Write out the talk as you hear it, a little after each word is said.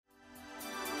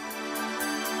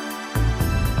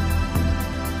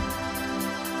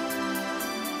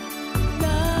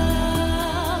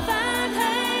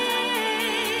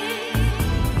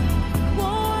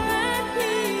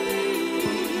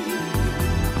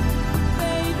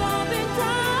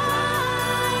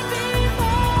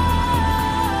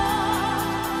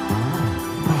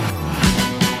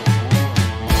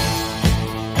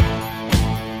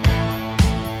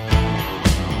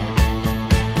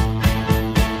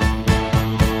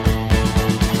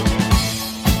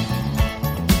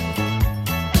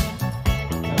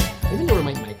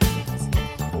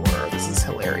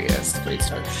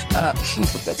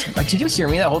Did you hear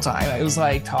me that whole time? I was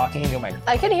like talking to my.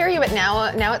 I could hear you, but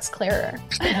now it's clearer.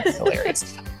 That's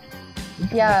hilarious.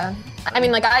 Yeah. I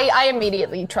mean, like I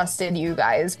immediately trusted you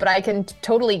guys, but I can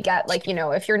totally get like,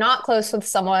 if you're not close with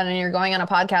someone and you're going on a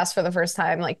podcast for the first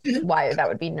time, like why that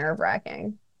would be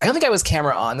nerve-wracking. I don't think I was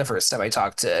camera on the first time I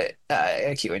talked to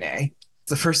a Q&A.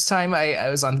 The first time I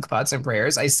was on Thoughts and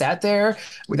Prayers, I sat there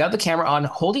without the camera on,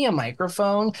 holding a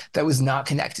microphone that was not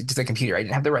connected to the computer. I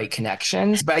didn't have the right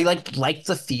connections, but I liked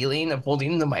the feeling of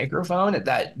holding the microphone at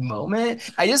that moment.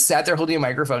 I just sat there holding a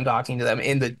microphone, talking to them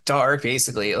in the dark,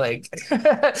 basically, like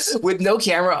with no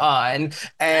camera on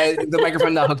and the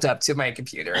microphone not hooked up to my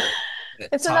computer.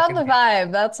 It's about Talking, the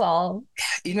vibe, that's all.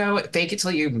 fake it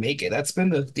till you make it. That's been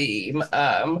the theme.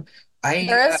 I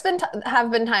There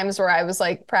have been times where I was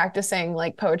like practicing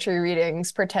like poetry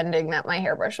readings, pretending that my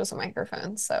hairbrush was a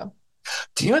microphone. So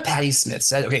Do you know what Patty Smith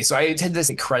said? Okay, so I did this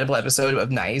incredible episode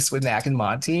of Nice with Mac and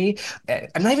Monty.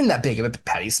 I'm not even that big of a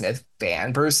Patty Smith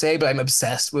fan per se, but I'm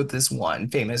obsessed with this one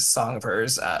famous song of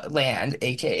hers, Land,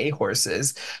 aka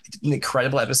Horses. An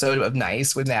incredible episode of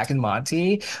Nice with Mac and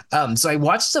Monty. So I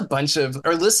watched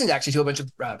or listened actually to a bunch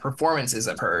of performances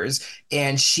of hers,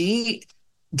 and she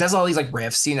does all these like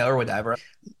riffs, or whatever.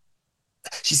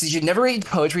 She says you never read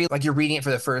poetry like you're reading it for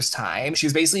the first time. She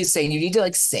was basically saying you need to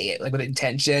like say it like with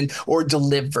intention or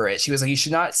deliver it. She was like, you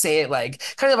should not say it like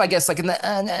kind of, I guess, like in the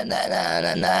na, na, na,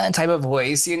 na, na type of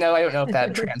voice. I don't know if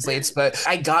that translates, but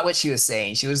I got what she was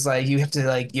saying. She was like, you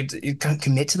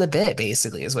commit to the bit,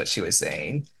 basically, is what she was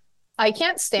saying. I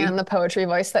can't stand the poetry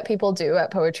voice that people do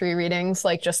at poetry readings,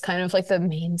 like just kind of like the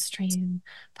mainstream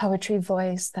poetry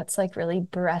voice that's like really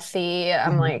breathy.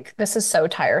 I'm like, this is so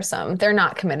tiresome. They're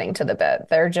not committing to the bit.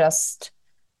 They're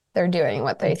doing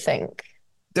what they think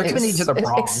They're committing to the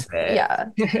wrong bit. Yeah.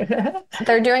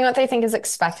 They're doing what they think is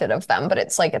expected of them, but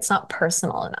it's like it's not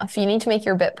personal enough. You need to make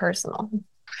your bit personal.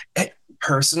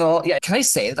 Personal. Yeah. Can I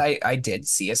say that I did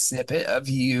see a snippet of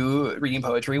you reading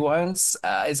poetry once?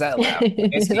 Is that allowed?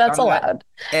 Can I speak That's on that? allowed.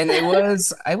 And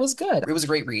I was good. It was a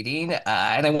great reading.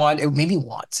 And it made me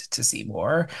want to see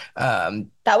more.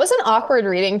 That was an awkward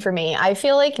reading for me. I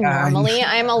feel like Um, normally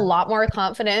I'm a lot more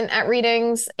confident at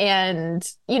readings and,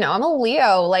 I'm a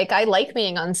Leo. Like I like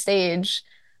being on stage,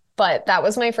 but that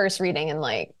was my first reading in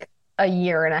like a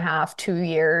year and a half, 2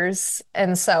 years.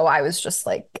 And so I was just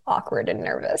like awkward and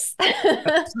nervous.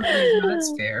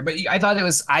 that's fair. But I thought it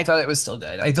was still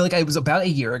good. I feel like I was about a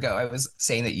year ago. I was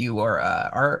saying that you were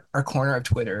our corner of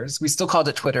Twitters. We still called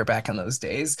it Twitter back in those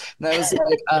days. And I was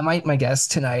like, my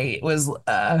guest tonight was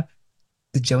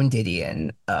the Joan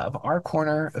Didion of our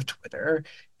corner of Twitter.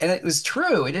 And it was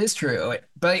true. It is true.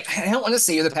 But I don't want to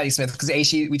say you're the Patty Smith because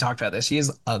we talked about this. She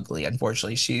is ugly.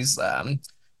 Unfortunately, she's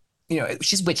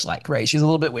witch-like, right? She's a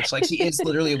little bit witch-like. She is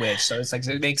literally a witch, so it's like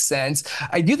it makes sense.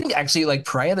 I do think actually, like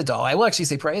Pariah the Doll, I will actually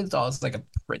say Pariah the Doll is like a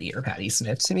prettier Patty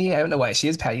Smith to me. I don't know why. She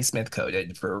is Patty Smith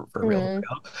coded for Mhm. real.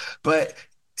 But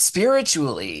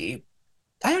spiritually,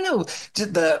 I don't know,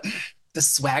 the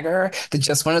swagger, the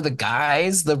just one of the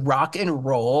guys, the rock and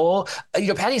roll.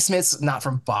 Patty Smith's not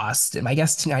from Boston. My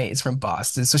guest tonight is from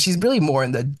Boston, so she's really more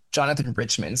in the Jonathan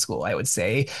Richman school, I would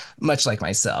say, much like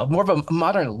myself, more of a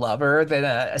modern lover than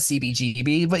a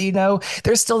CBGB. But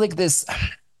there's still like this.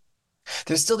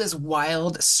 There's still this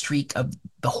wild streak of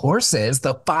the horses,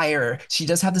 the fire. She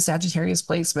does have the Sagittarius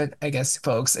placement, I guess,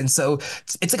 folks. And so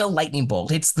it's like a lightning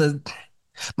bolt.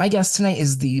 My guest tonight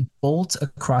is the bolt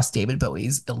across David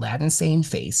Bowie's Aladdin Sane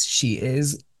face. She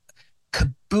is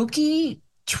kabuki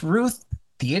truth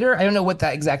theater. I don't know what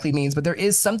that exactly means, but there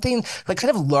is something like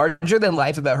kind of larger than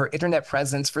life about her internet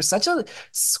presence for such a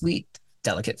sweet,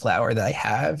 delicate flower that I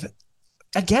have.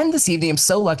 Again, this evening, I'm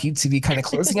so lucky to be kind of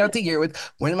closing out the year with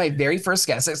one of my very first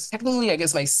guests. It's technically, I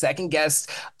guess, my second guest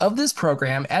of this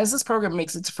program, as this program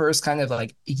makes its first kind of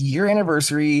like year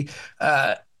anniversary.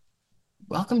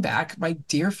 Welcome back, my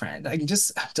dear friend. I'm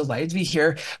just delighted to be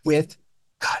here with,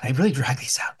 God, I really drag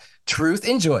these out. Truth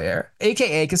Enjoyer,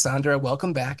 aka Cassandra.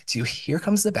 Welcome back to Here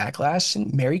Comes the Backlash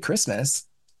and Merry Christmas.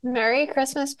 Merry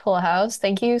Christmas, Pool House.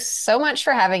 Thank you so much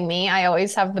for having me. I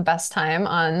always have the best time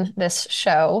on this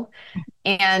show.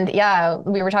 And yeah,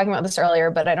 we were talking about this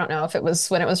earlier, but I don't know if it was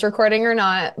when it was recording or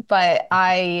not. But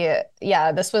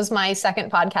this was my second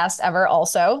podcast ever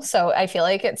also. So I feel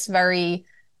like it's very,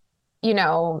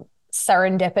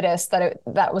 serendipitous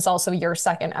that was also your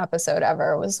second episode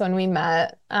ever was when we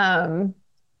met.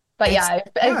 But yeah,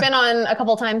 I've been on a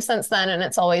couple times since then, and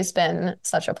it's always been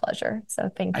such a pleasure.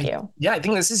 So thank you. Yeah, I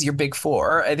think this is your big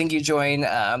four. I think you join.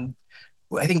 I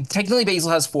think technically Basil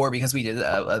has four because we did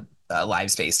a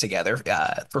live space together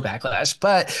for Backlash.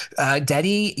 But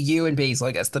Deddy, you and Basil,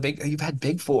 I guess you've had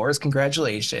big fours.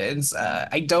 Congratulations.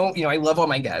 I don't, I love all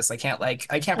my guests. I can't I'm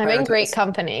in great prioritize.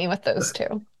 company with those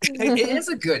two.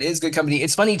 It is good company.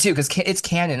 It's funny too because it's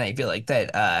canon. I feel like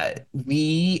that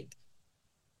we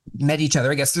met each other,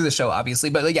 I guess, through the show, obviously.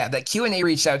 But like, yeah, that Q&A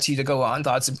reached out to you to go on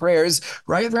Thoughts and Prayers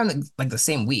right around the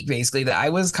same week, basically, that I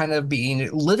was kind of being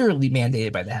literally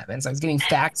mandated by the heavens. I was getting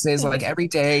faxes like every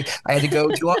day. I had to go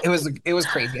to it was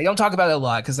crazy. I don't talk about it a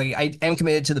lot because like I am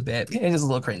committed to the bit. It is a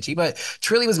little cringy, but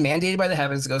truly was mandated by the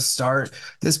heavens to go start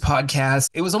this podcast.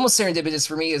 It was almost serendipitous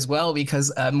for me as well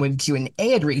because when Q&A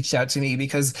had reached out to me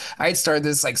because I had started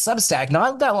this like Substack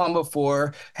not that long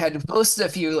before, had posted a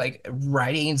few like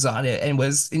writings on it and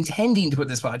was intending to put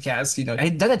this podcast, I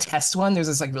had done a test one. There's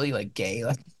this like really like gay,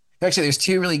 like actually there's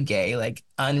two really gay, like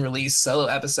unreleased solo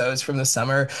episodes from the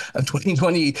summer of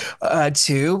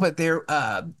 2022, but they're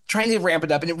trying to ramp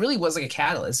it up. And it really was like a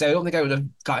catalyst. I don't think I would have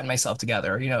gotten myself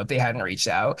together, if they hadn't reached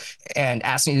out and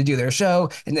asked me to do their show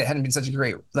and it hadn't been such a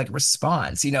great like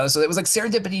response. So it was like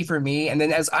serendipity for me. And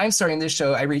then as I'm starting this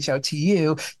show, I reach out to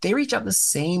you. They reach out the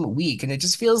same week. And it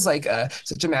just feels like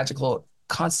such a magical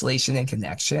constellation and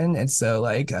connection. And so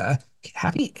like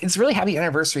it's really happy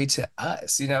anniversary to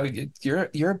us. You're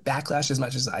Backlash as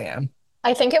much as I am.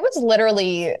 I think it was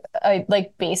literally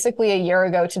like basically a year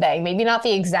ago today, maybe not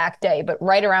the exact day, but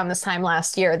right around this time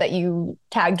last year that you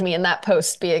tagged me in that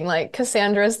post being like,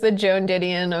 Cassandra's the Joan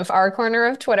Didion of our corner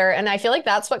of Twitter. And I feel like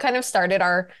that's what kind of started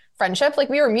our friendship. Like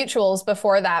we were mutuals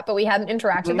before that, but we hadn't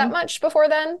interacted that Mm-hmm. much before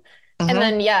then. And Mm-hmm.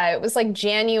 then, yeah, it was like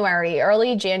January,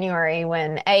 early January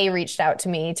when A reached out to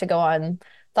me to go on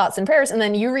Thoughts and Prayers. And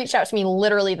then you reached out to me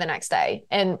literally the next day.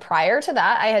 And prior to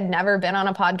that, I had never been on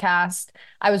a podcast.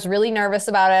 I was really nervous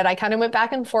about it. I kind of went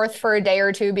back and forth for a day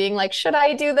or two, being like, should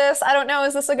I do this? I don't know.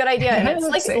 Is this a good idea? And it's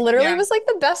like literally Yeah. was like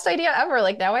the best idea ever.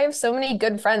 Like now I have so many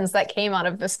good friends that came out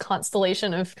of this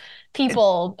constellation of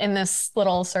people in this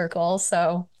little circle.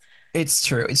 So It's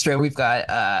true. It's true. We've got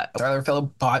our other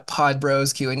fellow pod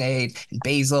bros, Q&A, and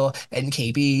Basil and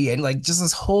KB, and like just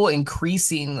this whole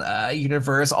increasing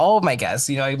universe. All of my guests,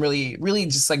 I'm really, really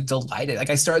just like delighted. Like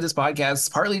I started this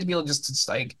podcast partly to be able just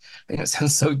like, it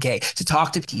sounds so gay, to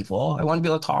talk to people. I want to be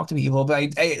able to talk to people, but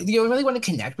I really want to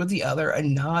connect with the other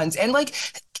Anons and like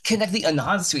connect the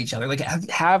Anons to each other. Like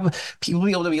have people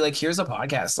be able to be like, here's a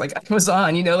podcast. Like I was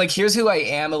on, like here's who I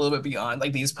am a little bit beyond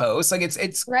like these posts. Like it's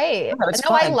right. it's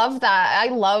No, I fun. love that. I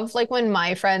love like when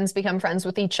my friends become friends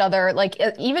with each other, like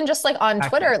even just like on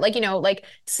Exactly. Twitter, like, like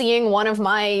seeing one of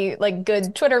my like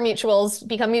good Twitter mutuals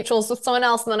become mutuals with someone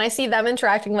else. And then I see them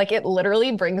interacting, like it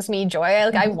literally brings me joy.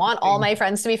 Like I want all my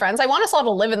friends to be friends. I want us all to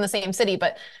live in the same city,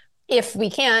 but if we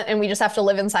can't and we just have to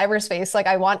live in cyberspace, like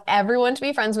I want everyone to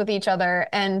be friends with each other.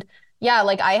 And yeah,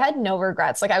 like I had no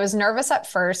regrets. Like I was nervous at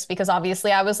first because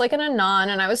obviously I was like an anon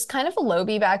and I was kind of a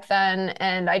lowbie back then.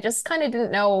 And I just kind of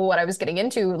didn't know what I was getting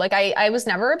into. Like I was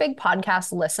never a big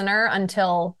podcast listener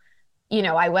until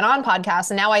I went on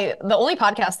podcasts and now the only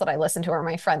podcasts that I listen to are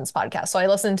my friends' podcasts. So I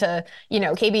listen to,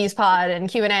 KB's pod and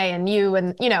Q&A and you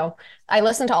and, I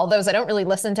listen to all those. I don't really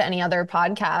listen to any other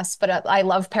podcasts, but I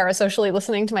love parasocially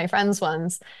listening to my friends'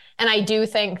 ones. And I do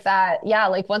think that, yeah,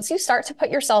 like once you start to put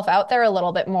yourself out there a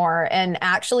little bit more and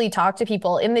actually talk to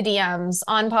people in the DMs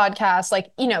on podcasts,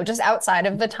 like, just outside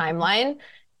of the timeline,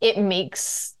 it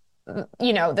makes,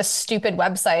 the stupid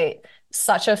website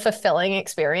such a fulfilling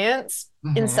experience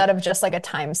instead Mhm. of just like a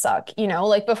time suck.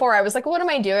 Like before I was like, what am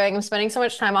I doing? I'm spending so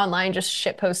much time online just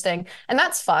shit posting. And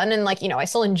that's fun. And like, I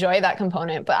still enjoy that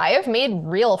component, but I have made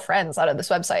real friends out of this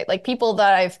website, like people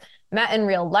that I've met in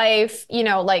real life,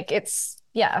 like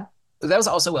yeah. That was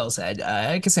also well said,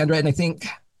 Cassandra. And I think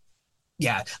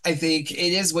it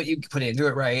is what you put into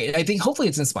it, right? I think hopefully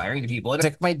it's inspiring to people. And it's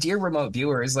like my dear remote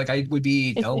viewers, like I would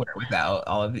be nowhere without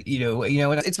all of and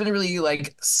it's been really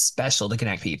like special to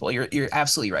connect people. You're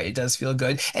absolutely right. It does feel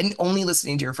good. And only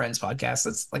listening to your friends' podcast,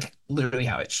 that's like literally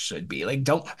how it should be. Like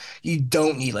you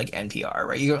don't need like NPR,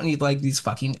 right? You don't need like these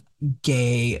fucking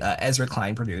gay Ezra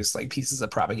Klein produced like pieces of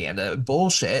propaganda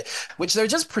bullshit, which they're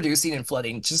just producing and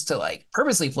flooding just to like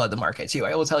purposely flood the market too.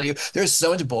 I will tell you, there's so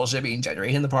much bullshit being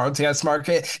generated in the podcast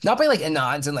market, not by like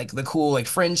anons and like the cool like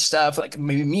fringe stuff, like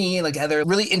maybe me, like other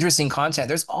really interesting content.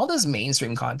 There's all this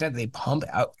mainstream content they pump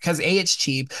out because A, it's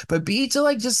cheap, but B, to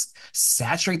like just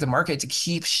saturate the market to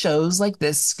keep shows like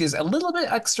this is a little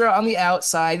bit extra on the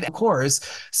outside, of course.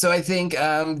 So I think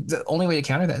the only way to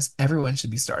counter that is everyone should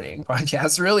be starting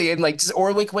podcasts, really. and like just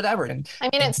or like whatever. I mean,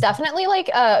 And it's definitely like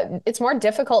it's more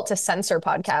difficult to censor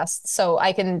podcasts. So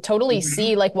I can totally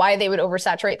see Mhm. like why they would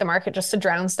oversaturate the market just to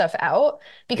drown stuff out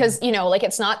because, Yeah. you know, like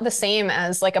it's not the same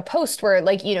as like a post where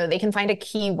like, you know, they can find a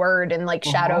key word and like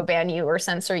shadow Uh-huh. ban you or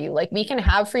censor you. Like we can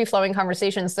have free flowing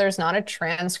conversations. There's not a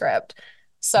transcript. Mhm.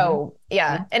 So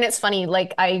yeah, and it's funny,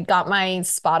 like I got my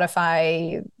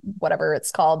Spotify, whatever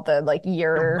it's called, the like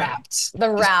year, Wrapped. the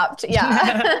wrapped,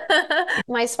 yeah.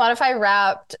 My Spotify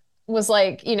wrapped was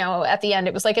like, you know, at the end,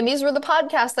 it was like, and these were the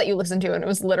podcasts that you listen to. And it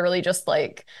was literally just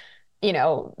like, you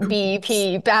know,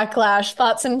 BEP, Backlash,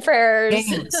 Thoughts and Prayers.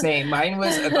 Same, same. Mine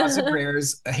was Thoughts and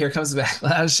Prayers, Here Comes the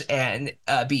Backlash, and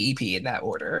BEP in that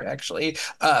order, actually.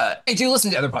 I do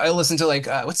listen to other, I listen to like,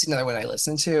 what's another one I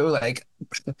listen to? Like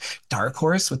Dark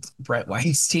Horse with Brett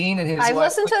Weinstein and his I've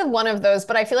wife. listened to one of those,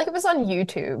 but I feel like it was on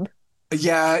YouTube.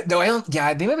 Yeah, no, I don't.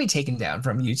 Yeah, they might be taken down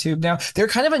from YouTube now. They're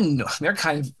kind of they're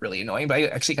kind of really annoying, but I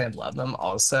actually kind of love them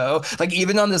also. Like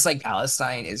even on this like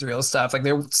Palestine Israel stuff, like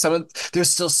they're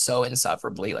still so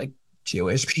insufferably like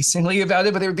Jewish basically about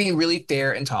it, but they're being really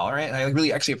fair and tolerant. And I like,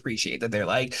 really actually appreciate that they're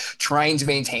like trying to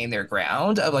maintain their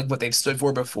ground of like what they've stood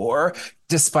for before,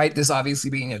 despite this obviously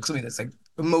being something that's like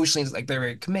emotionally like they're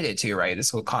very committed to, right?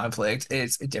 This whole conflict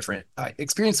is a different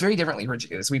experience, very differently for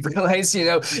Jews. We've realized, in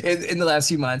the last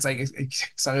few months, like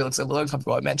Sandra looks a little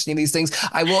uncomfortable at mentioning these things.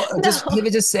 I will just No.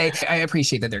 pivot to say I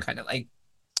appreciate that they're kind of like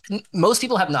most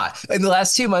people have not. In the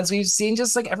last 2 months, we've seen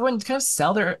just like everyone kind of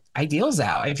sell their ideals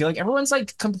out. I feel like everyone's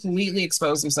like completely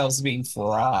exposed themselves to being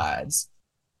frauds.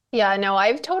 Yeah, no,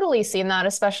 I've totally seen that,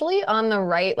 especially on the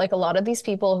right. Like a lot of these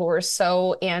people who were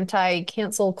so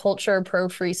anti-cancel culture,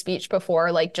 pro-free speech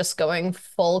before, like just going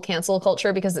full cancel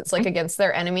culture because it's like against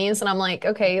their enemies. And I'm like,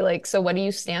 okay, like, so what do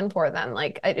you stand for then?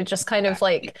 Like, it just kind of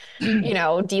like, you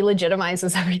know,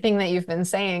 delegitimizes everything that you've been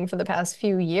saying for the past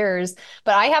few years.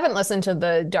 But I haven't listened to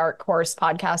the Dark Horse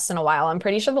podcast in a while. I'm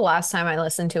pretty sure the last time I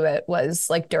listened to it was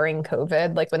like during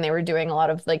COVID, like when they were doing a lot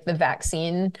of like the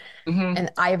vaccine Mhm.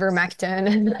 and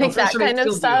ivermectin and Oh, like for that sure, they kind of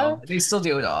still do it stuff. all. They still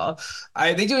do it all.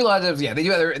 They do a lot of yeah. They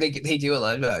do a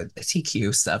lot of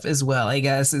TQ stuff as well. I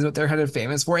guess is what they're kind of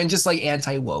famous for, and just like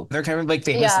anti woke. They're kind of like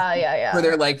famous Yeah, yeah, for yeah.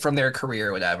 their like from their career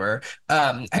or whatever.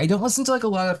 I don't listen to like a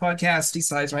lot of podcasts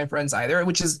besides my friends either,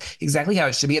 which is exactly how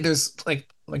it should be. There's like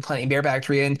plenty. Bareback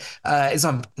Korean is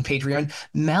on Patreon.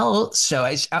 Mel's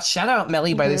show. Shout out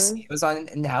Melly by this. Hmm. It was on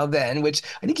Now Then, which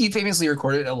I think he famously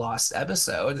recorded a lost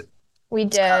episode. We So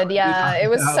did. we Yeah. talked It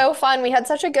was about so fun. We had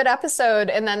such a good episode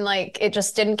and then like it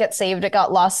just didn't get saved. It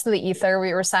got lost to the ether.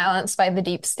 We were silenced by the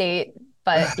deep state.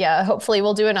 But yeah, hopefully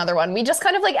we'll do another one. We just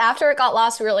kind of like after it got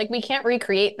lost, we were like, we can't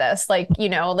recreate this. Like, you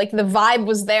know, like the vibe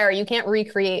was there. You can't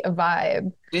recreate a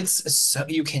vibe. it's so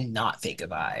you cannot fake a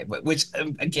vibe, which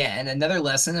again, another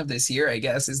lesson of this year, I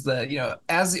guess, is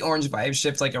as the orange vibe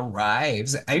shift like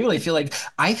arrives, I feel like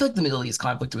the Middle East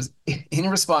conflict was in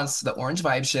response to the orange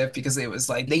vibe shift because it was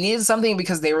like they needed something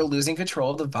because they were losing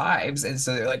control of the vibes, and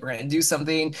so they're like, we're gonna do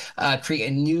something, create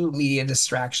a new media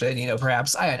distraction,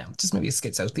 perhaps I don't know, just maybe a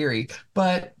schizo theory,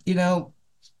 but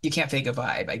you can't fake a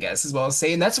vibe, I guess, as well as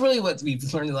saying that's really what we've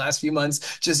learned in the last few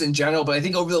months, just in general. But I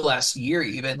think over the last year,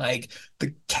 even like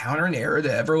the counter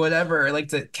narrative or whatever, like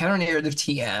the counter narrative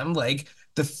TM, like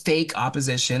the fake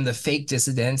opposition, the fake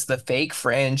dissidents, the fake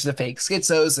fringe, the fake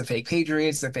schizos, the fake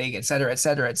patriots, the fake et cetera, et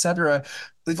cetera, et cetera.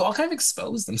 They've all kind of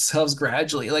exposed themselves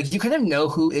gradually. Like you kind of know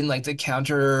who in like the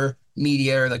counter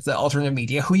media or like the alternative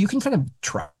media, who you can kind of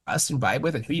trust and vibe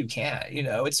with and who you can't.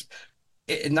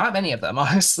 Not many of them,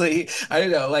 honestly. I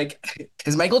don't know. Like,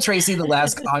 is Michael Tracy the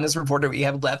last honest reporter we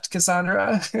have left,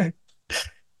 Cassandra?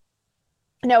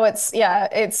 No,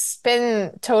 it's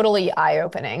been totally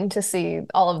eye-opening to see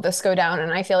all of this go down.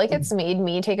 And I feel like it's made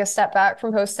me take a step back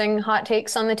from posting hot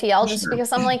takes on the TL For just sure.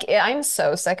 because I'm like, I'm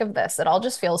so sick of this. It all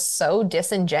just feels so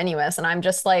disingenuous. And I'm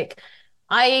just like,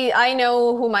 I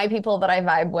know who my people that I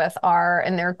vibe with are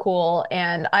and they're cool.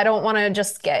 And I don't want to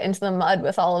just get into the mud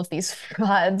with all of these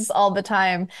frauds all the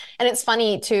time. And it's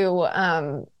funny too,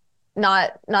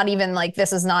 not even like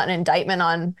this is not an indictment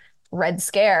on Red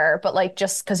Scare, but like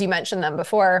just because you mentioned them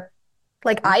before,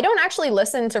 like I don't actually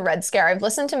listen to Red Scare. I've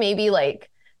listened to maybe like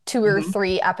two or Mhm.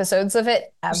 three episodes of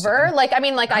it ever. Like, I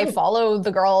mean, like I Oh, follow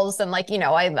the girls and like, you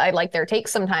know, I like their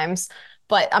takes sometimes,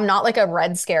 but I'm not like a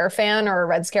Red Scare fan or a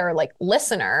Red Scare like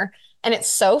listener. And it's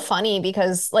so funny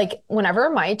because like whenever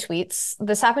my tweets,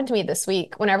 this happened to me this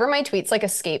week, whenever my tweets like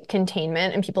escape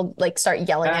containment and people like start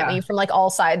yelling at me yeah. from like all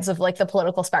sides of like the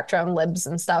political spectrum, libs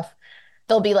and stuff,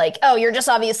 they'll be like, "Oh, you're just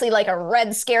obviously like a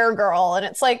Red Scare girl." And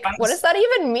it's like, I've, what does that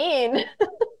even mean?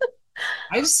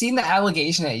 I've seen the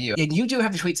allegation at you, and you do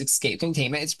have the tweets escape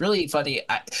containment. It's really funny.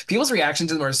 People's reaction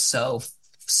to them are so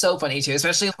So funny too,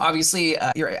 especially obviously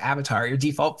your avatar, your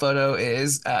default photo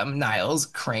is Niles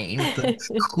Crane with the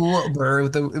cool bird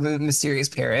with the mysterious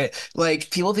parrot. Like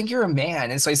people think you're a man,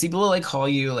 and so I see people like call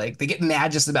you like they get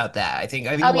mad just about that. I think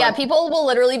a Oh lot yeah, of people will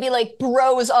literally be like,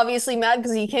 "Bro is obviously mad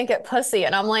because he can't get pussy,"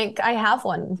 and I'm like, "I have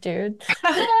one, dude."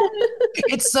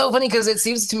 it's so funny because it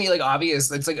seems to me like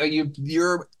obvious. It's like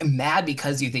you're mad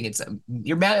because you think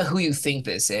you're mad at who you think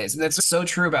this is, and that's so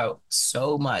true about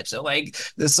so much. So, like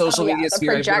the Oh social yeah, media the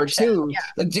sphere I've heard projection. too, Yeah.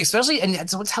 like especially, and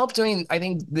that's what's helped doing. I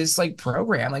think this like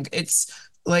program, like it's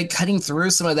like cutting through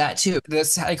some of that too. The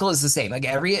cycle is the same. Like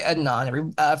every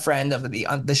friend of the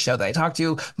on the show that I talk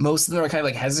to, most of them are kind of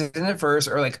like hesitant at first,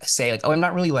 or like say like, "Oh, I'm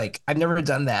not really like I've never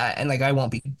done that, and like I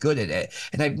won't be good at it."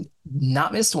 And I've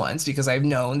not missed once because I've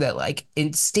known that like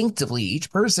instinctively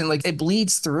each person like it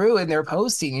bleeds through in their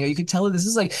posting. You could tell that this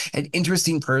is like an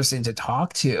interesting person to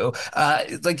talk to.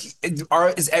 Like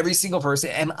is every single person,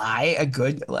 am I a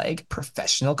good like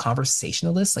professional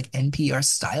conversationalist, like NPR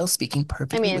style, speaking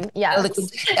I perfectly with mean, yes.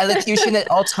 eloquent elocution at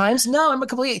all times? No, I'm a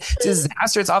complete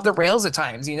disaster. It's off the rails at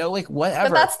times, like But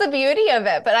whatever. that's the beauty of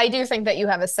it. But I do think that you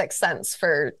have a sixth sense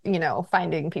for,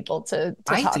 finding people to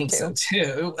I talk think so to.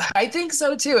 too. I think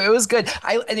so too. It was good.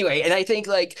 I anyway, and I think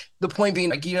like the point being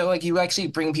like like you actually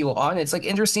bring people on. It's like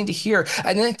interesting to hear,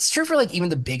 and then it's true for like even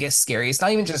the biggest, scariest.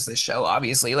 Not even just this show,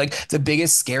 obviously. Like the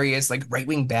biggest, scariest, like right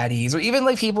wing baddies, or even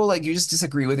like people like you just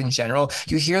disagree with in general.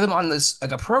 You hear them on this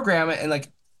like a program and like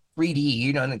 3D,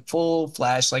 in like full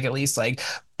flash, like at least like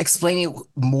explaining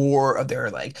more of their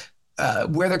like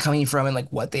where they're coming from and like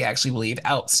what they actually believe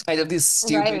outside of this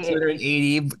stupid Right.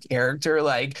 280 character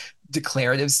like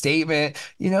declarative statement.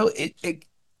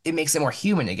 It makes it more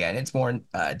human again. It's more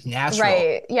natural.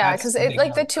 Right. Yeah, That's because the it big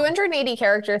like the no. 280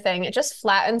 character thing, it just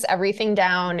flattens everything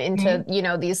down into,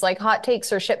 Mhm. these like hot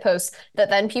takes or shit posts that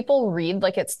then people read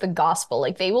like it's the gospel.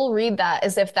 Like they will read that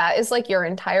as if that is like your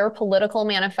entire political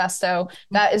manifesto,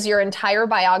 that is your entire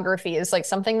biography, is like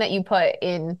something that you put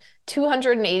in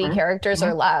 280 Mhm. characters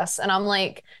or Mhm. less. And I'm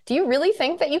like, do you really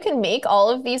think that you can make all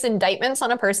of these indictments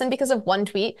on a person because of one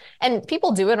tweet? And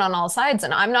people do it on all sides.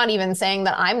 And I'm not even saying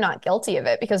that I'm not guilty of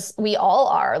it because we all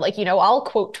are. Like, I'll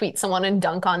quote tweet someone and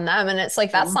dunk on them. And it's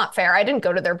like, that's Mhm. not fair. I didn't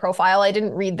go to their profile. I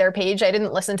didn't read their page. I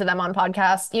didn't listen to them on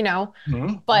podcasts.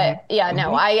 Mhm. But yeah,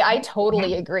 no, Mhm. I Mhm.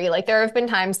 totally Mhm. agree. Like, there have been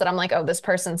times that I'm like, oh, this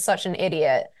person's such an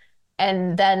idiot.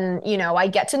 And then, I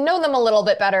get to know them a little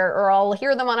bit better, or I'll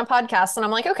hear them on a podcast and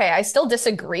I'm like, okay, I still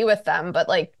disagree with them, but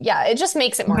like, yeah, it just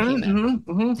makes it more Mhm. human. Mhm.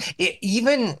 Mhm.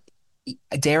 Even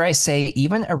dare I say,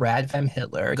 even a Radfem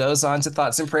Hitler goes on to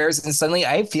thoughts and prayers, and suddenly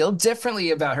I feel differently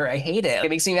about her. I hate it. It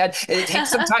makes me mad. And it takes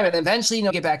some time, and eventually,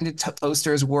 get back into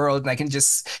posters world, and I can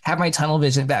just have my tunnel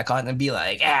vision back on and be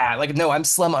like, like no, I'm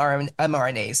slum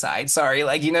mRNA side. Sorry,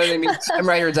 like you know what I mean. I'm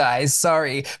ride or die.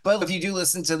 Sorry, but if you do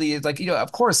listen to the like,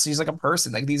 of course, she's like a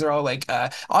person. Like these are all like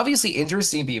obviously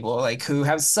interesting people, like who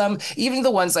have some, even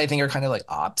the ones I think are kind of like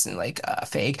ops and like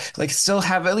fake, like still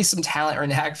have at least some talent or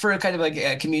knack for kind of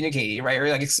like communicating, right? Or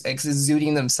like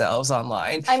exuding themselves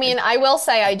online. I mean, I will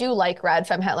say I do like Rad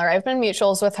Femme Hitler. I've been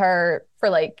mutuals with her for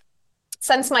like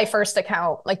since my first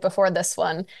account, like before this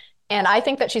one. And I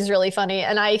think that she's really funny.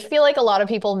 And I feel like a lot of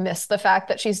people miss the fact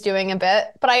that she's doing a bit,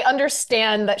 but I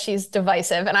understand that she's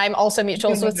divisive. And I'm also No,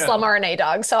 mutuals no, with Slum no. RNA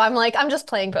Dog. So I'm like, I'm just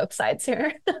playing both sides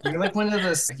here. You're like one of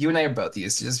those. You and I are both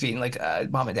used to just being like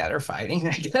mom and dad are fighting.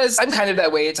 I guess I'm kind of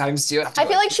that way at times too. I have to I go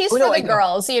feel like, like she's oh for no, the I don't.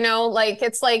 girls, like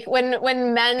it's like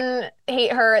when men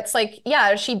hate her, it's like,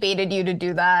 yeah, she baited you to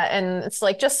do that. And it's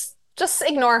like just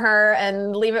ignore her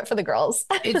and leave it for the girls.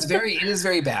 It is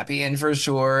very Bappy and for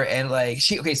sure. And like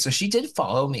so she did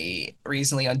follow me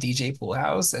recently on DJ Pool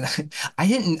House, and I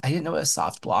didn't know what a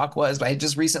soft block was, but I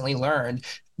just recently learned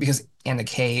because Anna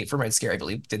K from Red Scare, I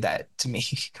believe, did that to me.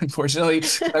 Unfortunately,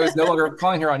 I was no longer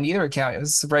following her on either account. It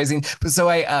was surprising, but so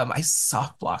I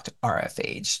soft blocked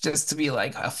RFH just to be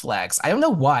like a flex. I don't know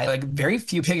why. Like very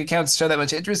few big accounts show that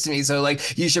much interest in me, so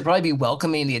like you should probably be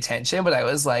welcoming the attention. But I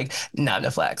was like, not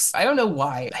a flex. I don't know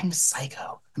why. I'm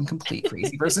psycho. I'm a complete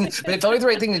crazy person, but it felt like the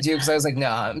right thing to do because I was like, no,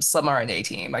 I'm Slum RNA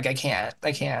team. Like I can't.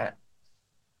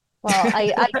 Well,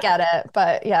 I get it,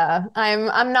 but yeah,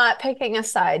 I'm not picking a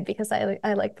side because I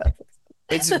like both.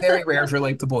 It's very rare for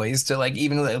like the boys to like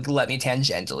even like, let me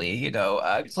tangentially,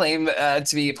 claim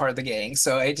to be a part of the gang.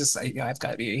 So I've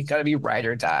got to be ride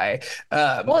or die.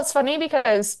 Well, Um, it's funny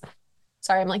because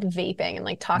sorry, I'm like vaping and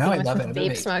like no, talking I with love it. I'm a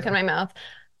vape vape smoke in too. my mouth.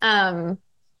 Um,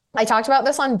 I talked about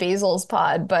this on Basil's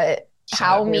pod, but Shout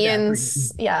how out Bear me and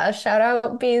Backward. yeah, shout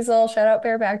out Basil, shout out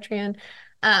Bear Bactrian.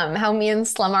 how me and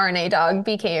Slum RNA Dog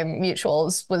became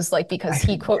mutuals was like because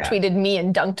he quote Yeah. tweeted me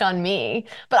and dunked on me.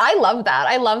 But I love that.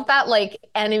 I love that like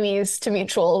enemies to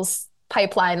mutuals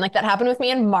pipeline. Like that happened with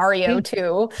me and Mario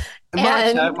too.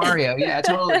 And Mario, yeah,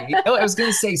 totally. Oh, I was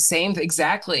gonna say same,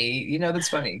 exactly. That's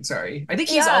funny. Sorry. I think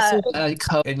he's also yeah, a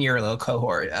co in your little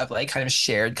cohort of like kind of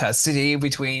shared custody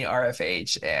between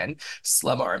RFH and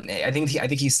Slum Army. I think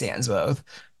he stands both.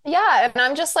 yeah, and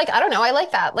I'm just like, I don't know, I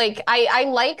like that. Like I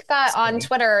like that on Same.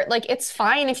 Twitter. Like it's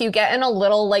fine if you get in a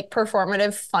little like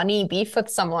performative funny beef with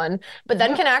someone, but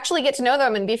then Yeah. can actually get to know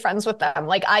them and be friends with them.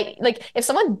 Like I like if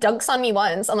someone dunks on me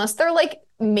once, unless they're like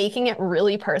making it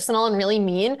really personal and really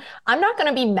mean, I'm not going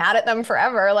to be mad at them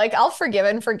forever. Like I'll forgive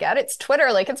and forget. It's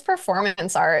Twitter, like it's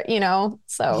performance art, you know?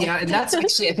 So Yeah, and that's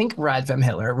actually, I think Rad Van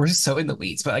Hiller, we're just so in the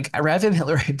weeds, but like Rad Van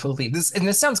Hiller, I believe this, and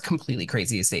this sounds completely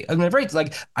crazy to say. I mean, right,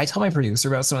 like I tell my producer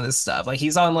about some of this stuff. Like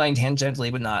he's online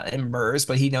tangentially, but not immersed,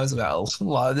 but he knows about a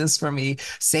lot of this from me,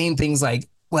 saying things like,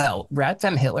 well, Rad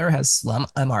Van Hitler has Slum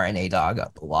mRNA Dog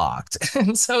blocked.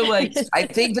 And so, like, I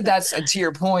think that that's to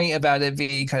your point about it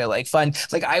being kind of like fun.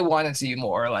 Like, I want it to be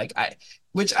more like,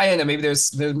 which I don't know, maybe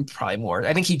there's probably more.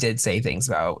 I think he did say things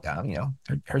about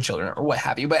her children or what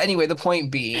have you. But anyway, the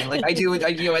point being, like at the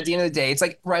end of the day, it's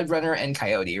like Red Runner and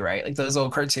Coyote, right? Like those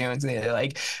old cartoons,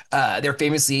 and they're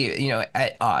famously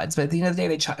at odds. But at the end of the day,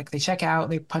 they check out,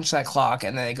 they punch that clock,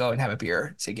 and then they go and have a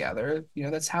beer together.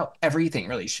 That's how everything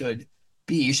really should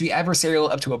be. You should be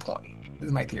adversarial up to a point.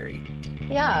 Is my theory.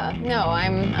 yeah, no,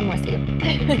 I'm with you.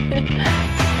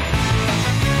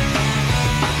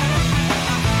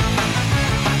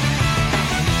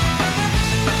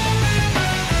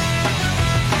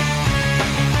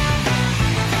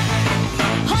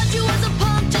 Haji was a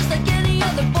punk just like any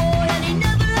other boy, and he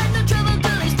never had no trouble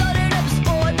till he started up a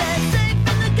sport. Then safe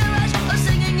in the garage or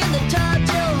singing in the tub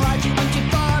till Haji went too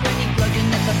far and he plugged in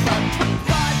at the pub.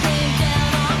 God came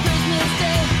down on Christmas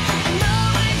Day. I know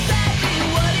exactly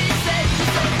what he said. He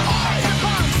said, "Oi, the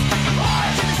punks, oi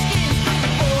to the skins,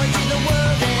 oi to the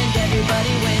world, and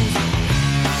everybody wins."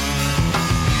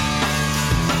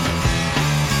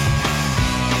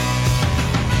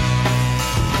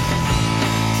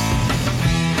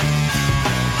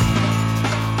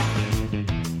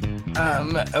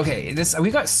 Okay, this we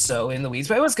got so in the weeds,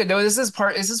 but it was good. No, this is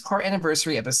part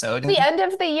anniversary episode. The And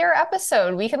end of the year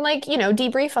episode. We can like,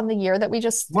 debrief on the year that we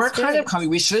just we're kind of coming. experienced.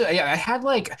 We should. Yeah, I had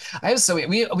like I have so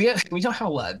we don't have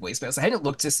a lot of voicemails. I hadn't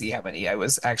looked to see how many I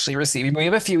was actually receiving, but we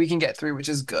have a few we can get through, which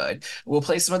is good. We'll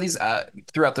play some of these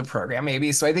throughout the program,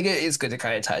 maybe. So I think it is good to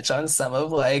kind of touch on some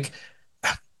of like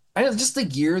I don't know, just the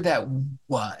year that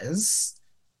was,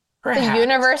 The perhaps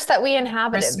universe that we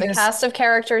inhabited, the Christmas. cast of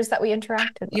characters that we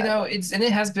interacted with.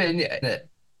 It has been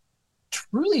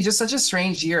truly just such a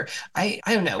strange year. I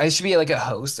don't know. I should be like a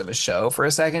host of a show for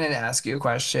a second and ask you a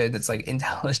question that's like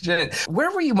intelligent.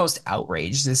 Where were you most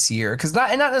outraged this year? Because not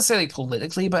necessarily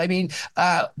politically, but I mean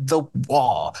the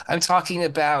wall. I'm talking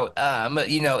about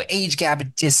age gap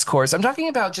discourse. I'm talking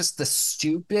about just the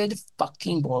stupid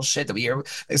fucking bullshit that we are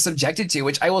subjected to,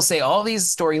 which I will say all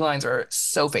these storylines are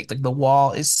so fake. Like the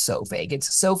wall is so fake.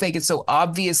 It's so fake. It's so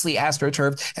obviously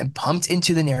astroturfed and pumped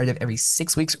into the narrative every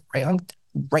 6 weeks, right on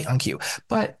cue.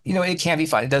 But it can be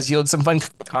fun. It does yield some fun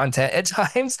content at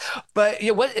times. But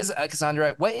what is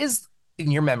Cassandra? What is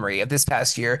in your memory of this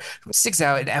past year sticks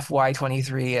out in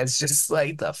FY23 as just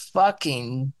like the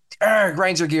fucking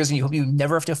grinds your gears, and you hope you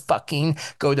never have to fucking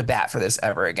go to bat for this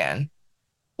ever again?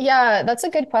 Yeah, that's a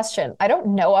good question. I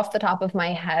don't know off the top of my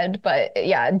head, but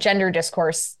yeah, gender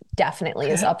discourse definitely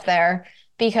is up there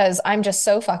because I'm just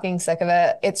so fucking sick of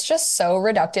it. It's just so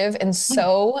reductive and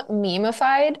so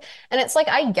memeified. And it's like,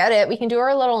 I get it. We can do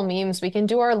our little memes, we can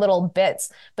do our little bits,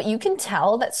 but you can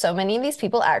tell that so many of these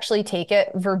people actually take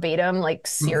it verbatim, like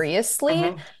seriously.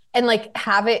 Mhm. And like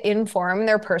have it inform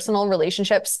their personal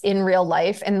relationships in real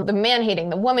life and the man hating,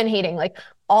 the woman hating, like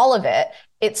all of it.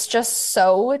 It's just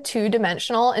so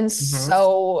two-dimensional and Mhm.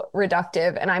 so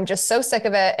reductive. And I'm just so sick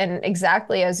of it. And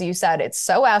exactly as you said, it's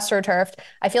so astroturfed.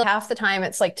 I feel half the time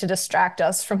it's like to distract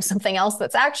us from something else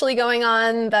that's actually going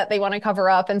on that they want to cover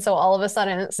up. And so all of a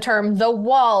sudden it's term the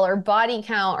wall or body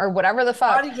count or whatever the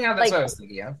fuck. Body count, that's what I Like, was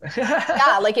thinking of.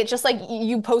 yeah, like it just like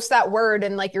you post that word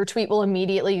and like your tweet will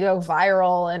immediately go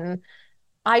viral. And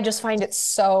I just find it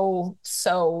so,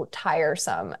 so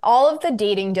tiresome. All of the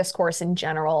dating discourse in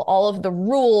general, all of the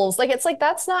rules, like it's like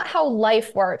that's not how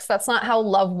life works. That's not how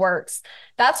love works.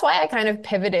 That's why I kind of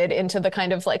pivoted into the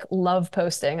kind of like love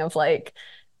posting of like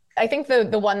I think the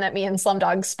one that me and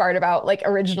Slumdog sparred about like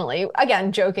originally,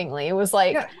 again, jokingly, was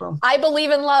like, Yeah, well, I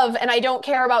believe in love and I don't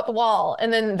care about the wall.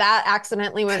 And then that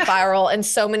accidentally went viral. And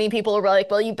so many people were like,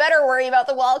 well, you better worry about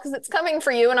the wall because it's coming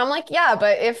for you. And I'm like, yeah,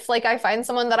 but if like I find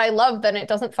someone that I love, then it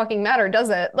doesn't fucking matter, does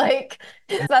it? Like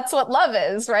that's what love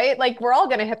is, right? Like we're all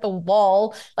gonna hit the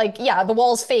wall. Like, yeah, the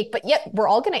wall's fake, but yet we're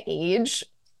all gonna age.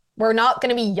 We're not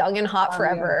gonna be young and hot yeah.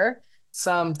 forever.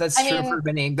 Some that's I true for mean,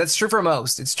 many. That's true for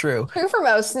most. It's true. true for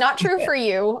most, not true for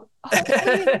you.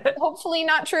 Hopefully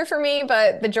not true for me,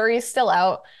 but the jury's still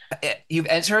out. You've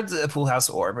entered the pool house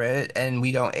orbit, and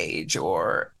we don't age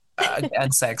or get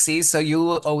unsexy, so you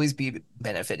will always be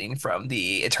benefiting from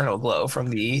the eternal glow from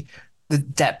the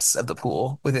depths of the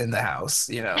pool within the house,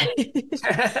 you know.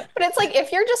 But it's like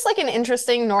if you're just like an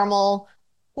interesting, normal,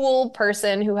 cool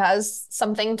person who has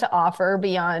something to offer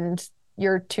beyond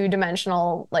your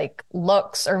two-dimensional like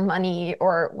looks or money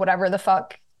or whatever the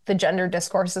fuck the gender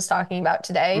discourse is talking about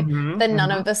today, Hmm. then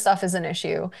none Hmm. of this stuff is an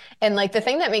issue. And like the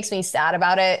thing that makes me sad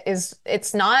about it is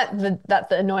it's not that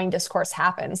the annoying discourse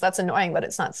happens. That's annoying, but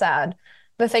it's not sad.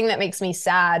 The thing that makes me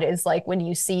sad is like when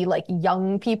you see like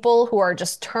young people who are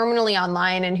just terminally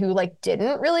online and who like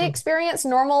didn't really experience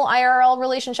normal IRL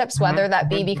relationships, Hmm. whether that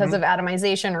be because Hmm. of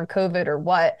atomization or COVID or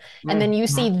what. And then you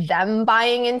Hmm. see them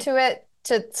buying into it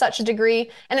to such a degree.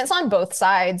 And it's on both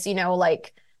sides, you know,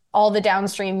 like all the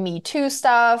downstream Me Too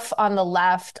stuff on the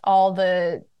left, all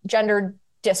the gender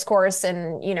discourse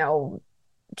and, you know,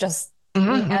 just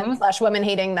men Hmm. slash women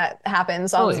hating that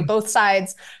happens on Totally. both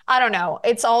sides. I don't know.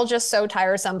 It's all just so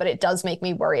tiresome, but it does make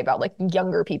me worry about like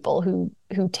younger people who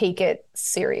take it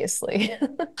seriously.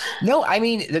 No, I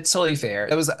mean that's totally fair.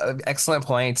 That was excellent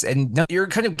points, and no, you're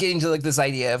kind of getting to like this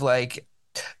idea of like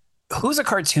who's a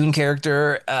cartoon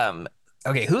character?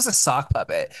 Okay, who's a sock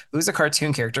puppet? Who's a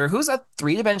cartoon character? Who's a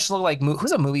three-dimensional like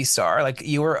who's a movie star like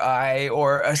you or I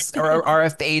or a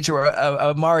RFH or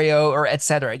a Mario or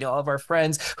etc. You know, all of our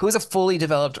friends. Who's a fully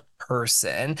developed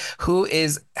person who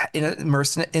is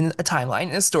immersed in a timeline,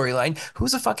 in a storyline?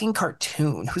 Who's a fucking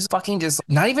cartoon? Who's fucking just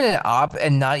not even an op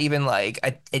and not even like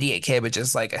an idiot kid, but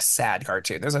just like a sad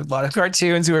cartoon. There's a lot of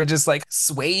cartoons who are just like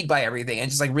swayed by everything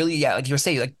and just like really, yeah, like you're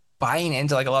saying, like buying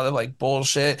into like a lot of like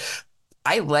bullshit.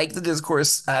 I like the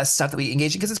discourse stuff that we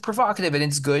engage in because it's provocative and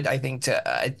it's good, I think,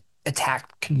 to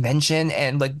attack convention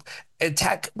and like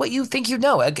attack what you think you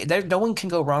know. Like, no one can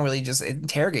go wrong really just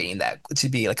interrogating that to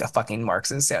be like a fucking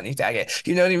Marxist sounding faggot.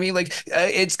 You know what I mean? Like,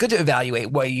 it's good to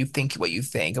evaluate what you think,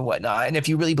 and whatnot. And if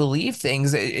you really believe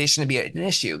things, it shouldn't be an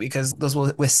issue because those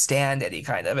will withstand any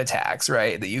kind of attacks,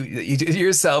 right? That you do to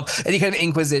yourself, any kind of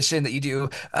inquisition that you do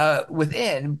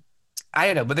within. I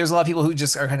don't know, but there's a lot of people who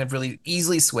just are kind of really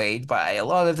easily swayed by a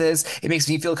lot of this. It makes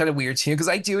me feel kind of weird too, because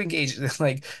I do engage in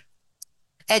like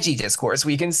edgy discourse.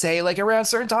 We can say like around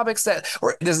certain topics that,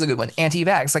 or this is a good one,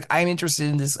 anti-vax. Like I'm interested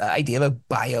in this idea of a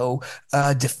bio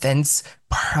defense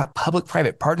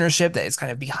public-private partnership that is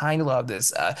kind of behind a lot of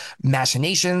this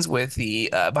machinations with the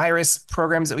virus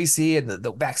programs that we see and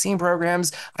the vaccine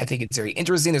programs. I think it's very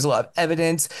interesting. There's a lot of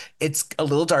evidence. It's a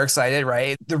little dark-sided,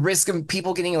 right? The risk of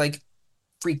people getting like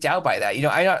freaked out by that. You know,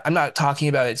 I'm not talking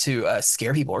about it to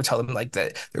scare people or tell them like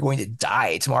that they're going to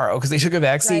die tomorrow because they took a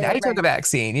vaccine. Right, I took a right.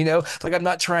 vaccine, you know, like I'm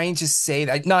not trying to say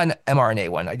that, not an mRNA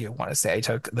one. I do want to say I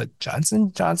took the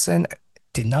Johnson.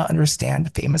 Did not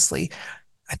understand famously.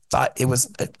 I thought it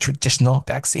was a traditional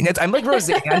vaccine. I'm like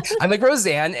Roseanne. I'm like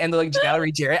Roseanne and like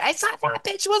Valerie Jarrett. I thought that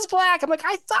bitch was black. I'm like,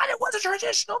 I thought it was a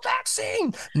traditional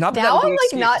vaccine. Not that that Now was I'm the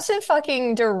like not excuse. to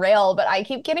fucking derail, but I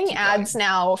keep getting Keep ads going.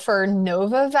 now for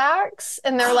Novavax,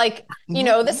 and they're like, you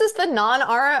know, this Mhm. is the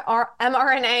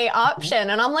non-mRNA Mhm. option,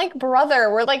 and I'm like,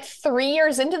 brother, we're like 3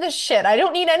 years into this shit. I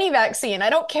don't need any vaccine. I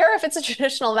don't care if it's a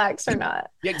traditional vax or not.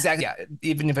 Yeah, exactly. Yeah,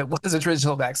 even if it was a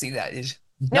traditional vaccine, that is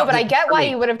No, not but the I case get for why me.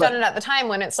 you would have done But it at the time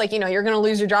when it's like, you know, you're going to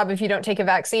lose your job if you don't take a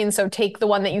vaccine. So take the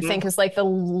one that you think mhm. is like the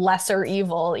lesser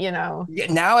evil, you know? Yeah,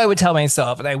 now I would tell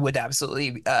myself, and I would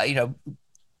absolutely,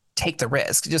 take the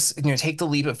risk. Just take the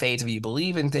leap of faith if you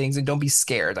believe in things, and don't be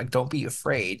scared. Like, don't be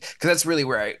afraid, because that's really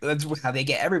that's how they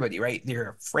get everybody, right?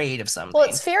 They're afraid of Well, something.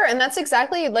 it's fear. And that's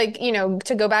exactly like, you know,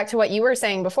 to go back to what you were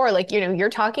saying before, like, you know, you're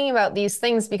talking about these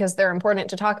things because they're important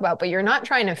to talk about, but you're not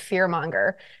trying to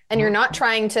fearmonger and you're not Mhm.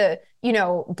 trying to, you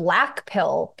know, black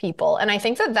pill people. And I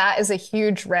think that that is a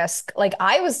huge risk. Like,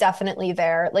 I was definitely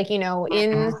there, like, you know,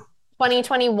 in Mhm.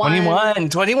 2021.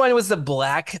 21 was the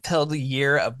black pill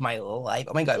year of my life.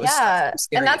 Oh my God, it was so Yeah. And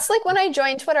scary. that's like when I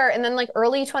joined Twitter and then like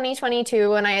early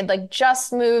 2022 and I had like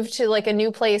just moved to like a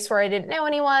new place where I didn't know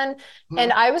anyone.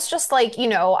 And Mhm. I was just like, you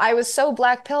know, I was so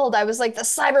black pilled. I was like, the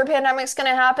cyber pandemic's going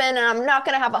to happen and I'm not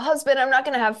going to have a husband. I'm not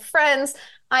going to have friends.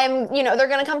 they're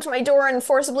going to come to my door and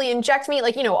forcibly inject me.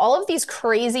 Like, all of these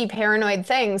crazy paranoid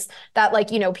things that, like,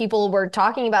 people were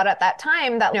talking about at that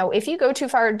time that, if you go too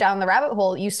far down the rabbit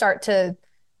hole, you start to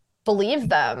believe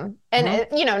them. And,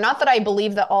 Mhm. not that I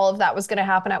believe that all of that was going to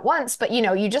happen at once, but,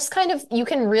 you just you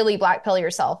can really blackpill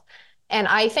yourself. And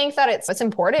I think that it's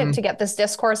important to Mhm. get this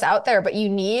discourse out there, but you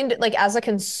need, like, as a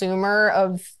consumer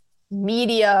of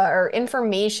media or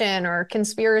information or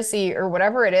conspiracy or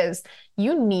whatever it is,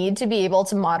 you need to be able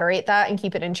to moderate that and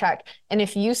keep it in check. And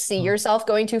if you see yourself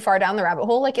going too far down the rabbit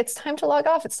hole, like, it's time to log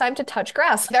off. It's time to touch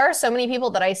grass. There are so many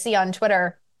people that I see on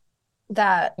Twitter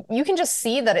that you can just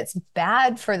see that it's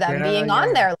bad for them Yeah, being on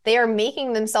yeah. there. They are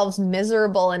making themselves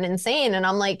miserable and insane. And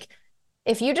I'm like,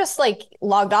 if you just like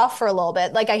logged off for a little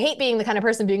bit, like, I hate being the kind of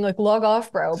person being like, log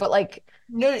off, bro, but like,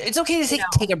 No, it's okay to you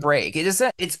take know, a break. It is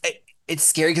it's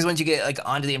scary because once you get like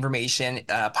onto the information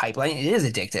pipeline, it is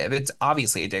addictive. It's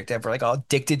obviously addictive. We're like all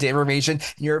addicted to information.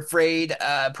 You're afraid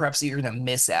perhaps you're gonna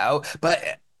miss out.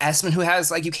 But as someone who has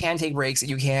like you can take breaks and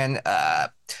you can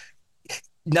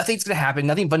nothing's gonna happen,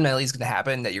 nothing fundamentally is gonna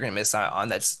happen that you're gonna miss out on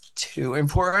that's too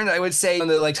important. I would say on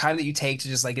the like time that you take to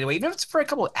just like get away, even if it's for a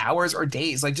couple of hours or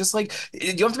days, like just like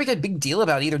you don't have to make a big deal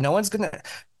about it either. No one's gonna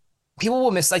people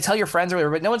will miss like tell your friends or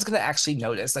whatever, but no one's gonna actually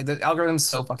notice. Like the algorithm's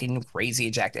so fucking crazy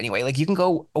and jacked anyway. Like you can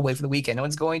go away for the weekend. No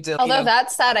one's going to, although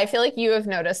that said, I feel like you have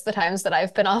noticed the times that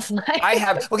I've been offline. I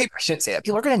have okay, I shouldn't say that.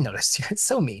 People are gonna notice you. It's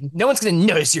so mean. No one's gonna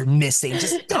notice you're missing.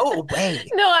 Just go away.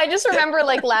 No, I just remember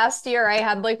like last year I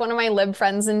had like one of my lib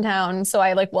friends in town, so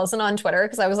I like wasn't on Twitter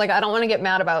because I was like, I don't want to get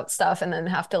mad about stuff and then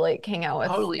have to like hang out with,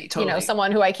 Totally, totally.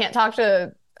 someone who I can't talk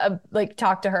to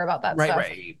her about that Right, stuff.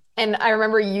 right. And I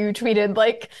remember you tweeted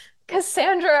like,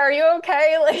 Cassandra, are you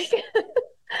okay? Like,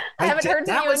 I I haven't did heard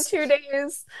from that you in was 2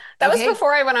 days. That was okay.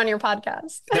 before I went on your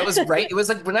podcast. That was right. It was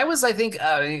like when I was, I think,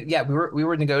 yeah, we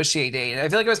were negotiating. I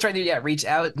feel like I was trying to, yeah, reach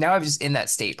out. Now I'm just in that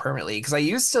state permanently because I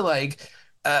used to like,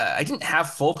 I didn't have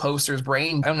full posters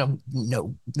brain. I don't know.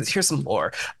 No, here's some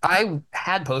lore. I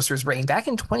had posters brain back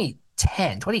in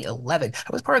 2010, 2011.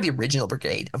 I was part of the original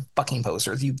brigade of fucking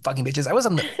posters. You fucking bitches. I was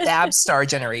on the Fab Star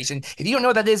generation. If you don't know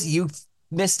what that is, you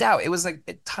missed out. It was like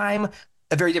a time.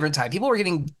 A very different time. People were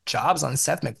getting jobs on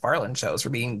Seth MacFarlane shows for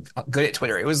being good at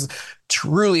Twitter. It was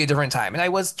truly a different time. And I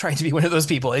was trying to be one of those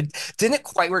people. It didn't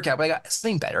quite work out, but I got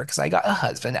something better because I got a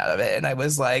husband out of it. And I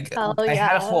was like, Oh I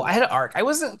yeah. had an arc. I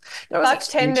was Fuck like huge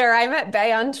Tinder. I met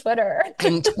Bay on Twitter.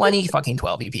 in 20 fucking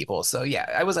 12 you people. So yeah,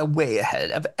 I was way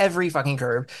ahead of every fucking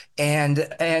curve. And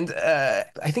I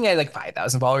think I had like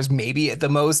 5,000 followers, maybe at the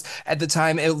most at the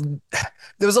time.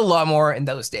 There was a lot more in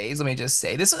those days. Let me just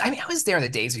say this. I mean, I was there in the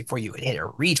days before you would hit a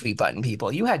retweet button,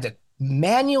 people. You had to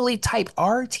manually type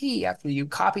RT after you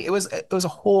copy. It was a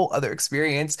whole other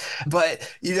experience.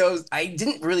 But I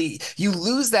didn't really you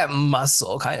lose that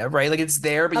muscle kind of, right? Like it's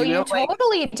there, but Oh, you you don't like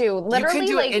totally do. you can Literally,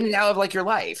 do it in like, and out of like your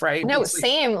life, right? no, Basically.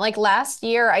 same. Like last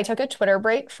year, I took a Twitter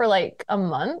break for like a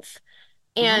month.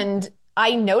 Mhm. And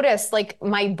I noticed like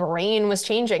my brain was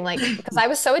changing, like, because I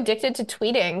was so addicted to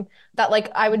tweeting that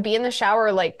like I would be in the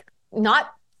shower, like,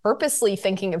 not purposely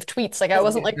thinking of tweets. Like, I Oh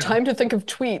wasn't yeah, like, no. time to think of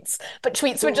tweets, but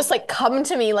tweets would So just like come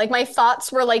to me. Like, my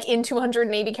thoughts were like in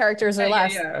 280 characters or yeah, yeah,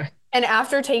 less. yeah. And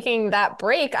after taking that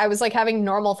break, I was like having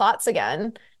normal thoughts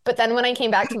again. But then when I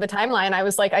came back to the timeline, I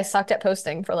was like, I sucked at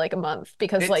posting for like a month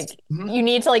because It's like mhm. you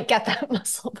need to like get that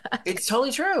muscle back. It's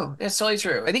totally true. It's totally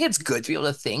true. I think it's good to be able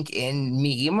to think in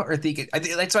meme or think.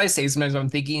 That's why I say sometimes when I'm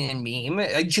thinking in meme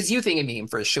because you think in meme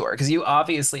for sure. Because you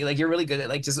obviously like you're really good at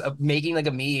like just making like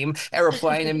a meme and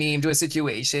replying a meme to a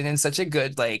situation in such a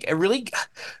good like a really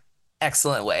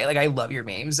excellent way. Like I love your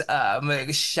memes.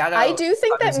 Shout I out do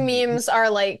think that Father's memes memes. are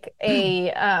like a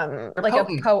They're like a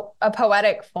potent. a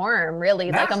poetic form,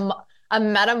 really, like Yeah. a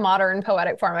meta modern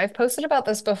poetic form. I've posted about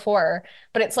this before,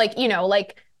 but it's like,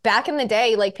 like back in the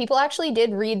day, like people actually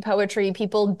did read poetry,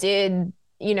 people did,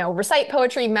 recite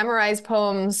poetry, memorize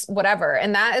poems, whatever.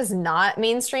 And that is not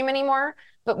mainstream anymore.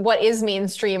 But what is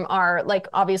mainstream are like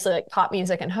obviously like pop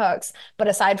music and hooks. But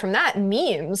aside from that,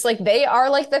 memes, like they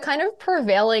are like the kind of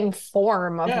prevailing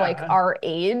form of like Yeah. our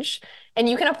age. And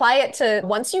you can apply it to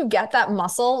once you get that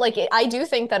muscle, like I do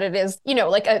think that it is,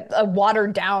 like a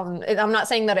watered down. I'm not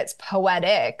saying that it's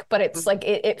poetic, but it's like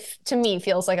it to me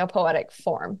feels like a poetic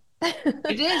form.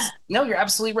 It is. No, you're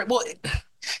absolutely right. Well,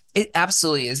 it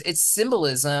absolutely is. It's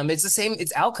symbolism. It's the same.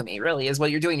 It's alchemy, really, is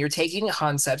what you're doing. You're taking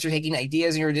concepts, you're taking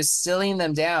ideas, and you're distilling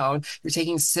them down. You're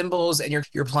taking symbols, and you're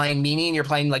applying meaning. You're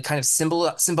applying like kind of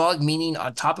symbolic meaning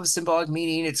on top of symbolic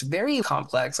meaning. It's very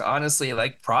complex, honestly.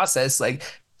 Like process. Like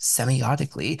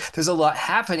semiotically. There's a lot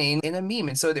happening in a meme.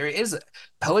 And so there is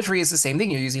poetry is the same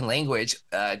thing. You're using language,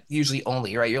 usually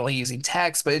only, right? You're only using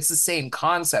text, but it's the same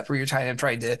concept where you're trying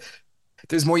to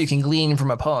there's more you can glean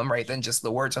from a poem, right, than just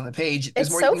the words on the page. There's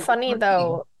It's more you so can funny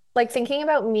though, like thinking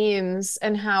about memes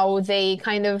and how they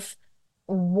kind of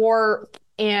warp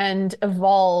and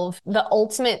evolve. The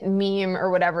ultimate meme or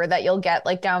whatever that you'll get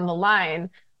like down the line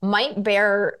might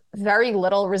bear very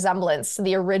little resemblance to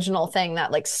the original thing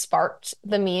that like sparked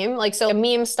the meme. Like, so a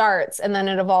meme starts and then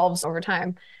it evolves over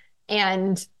time.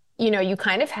 And you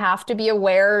kind of have to be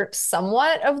aware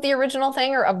somewhat of the original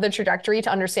thing or of the trajectory to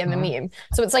understand the Mhm. meme.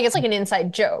 So it's like an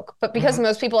inside joke, but because Mhm.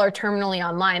 most people are terminally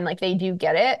online, like they do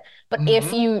get it. But if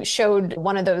Mhm. you showed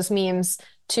one of those memes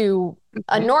to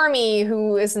a Mhm. normie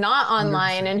who is not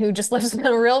online 100%. and who just lives in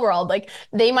the real world, like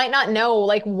they might not know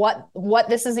like what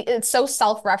this is. It's so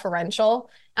self-referential.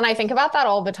 And I think about that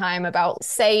all the time about,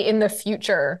 say, in the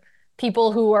future,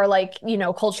 people who are like,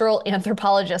 cultural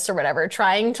anthropologists or whatever,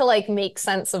 trying to like make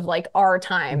sense of like our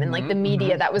time and like the Mhm.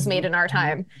 media Mhm. that was made Mhm. in our Mhm.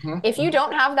 time. Mhm. If you Mhm.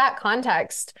 don't have that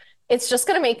context, it's just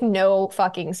going to make no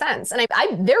fucking sense. And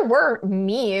there were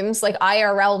memes, like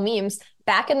IRL memes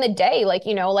back in the day, like,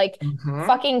 like Mhm.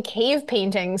 fucking cave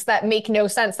paintings that make no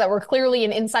sense, that were clearly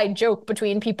an inside joke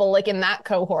between people like in that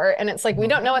cohort. And it's like, we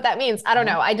don't know what Mhm. that means. I don't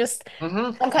know. Mhm.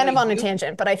 Mhm. I'm No, kind of on a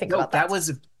tangent, but I think no, about that that.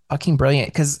 was fucking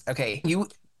brilliant. Because okay, you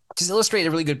just illustrated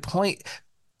a really good point.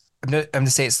 I'm gonna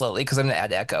say it slowly because I'm gonna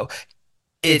add echo.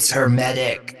 It's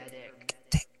hermetic.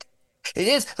 It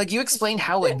is like you explained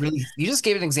how it really. You just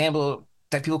gave an example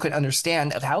that people could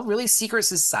understand of how really secret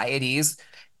societies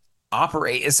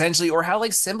operate essentially, or how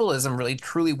like symbolism really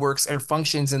truly works and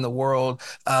functions in the world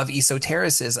of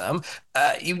esotericism.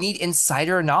 You need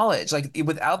insider knowledge. Like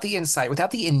without the insight,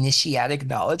 without the initiatic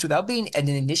knowledge, without being an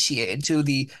initiate into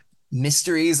the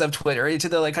mysteries of Twitter, into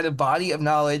the like kind of body of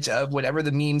knowledge of whatever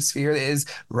the meme sphere is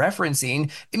referencing,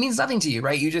 it means nothing to you,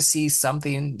 right? You just see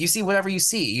something, you see whatever you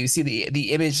see. You see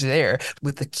the image there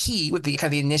with the key, with the kind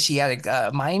of the initiatic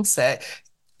mindset,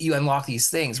 you unlock these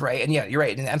things, right? And yeah, you're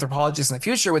right. An anthropologist in the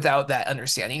future, without that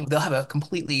understanding, they'll have a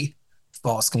completely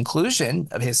false conclusion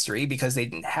of history because they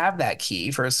didn't have that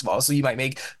key, first of all. So you might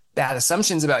make bad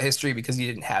assumptions about history because you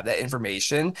didn't have that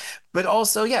information. But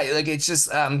also, yeah, like it's just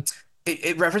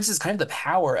it references kind of the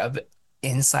power of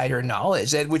insider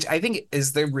knowledge, which I think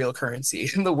is the real currency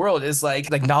in the world. Is like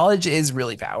knowledge is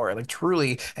really power, like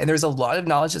truly. And there's a lot of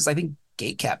knowledge that's I think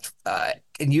gate kept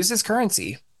and used as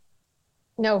currency.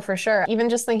 No, for sure. Even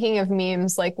just thinking of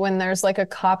memes, like when there's like a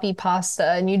copy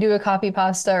pasta and you do a copy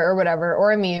pasta or whatever,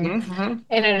 or a meme, Mhm.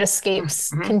 and it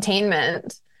escapes Mhm.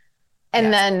 containment. And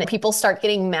Yes. then people start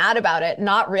getting mad about it,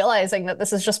 not realizing that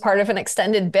this is just part of an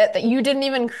extended bit that you didn't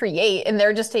even create, and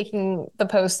they're just taking the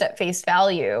post at face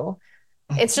value.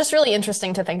 It's just really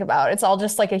interesting to think about. It's all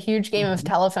just like a huge game of Mhm.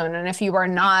 telephone. And if you are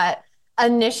not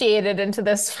initiated into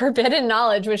this forbidden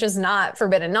knowledge, which is not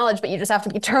forbidden knowledge, but you just have to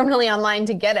be terminally online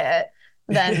to get it,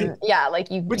 then yeah, like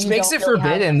you Which you makes don't it really have.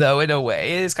 forbidden, though, in a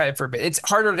way. It is kind of forbidden. It's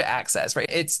harder to access, right?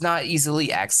 It's not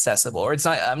easily accessible, or it's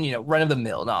not, run of the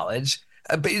mill knowledge.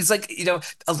 But it's like,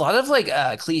 a lot of like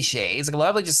cliches, like a lot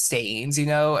of like just sayings,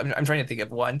 I'm trying to think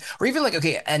of one, or even like,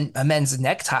 okay, and a men's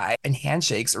necktie and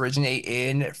handshakes originate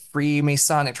in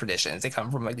Freemasonic traditions. They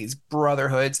come from like these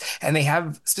brotherhoods and they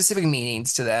have specific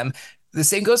meanings to them. The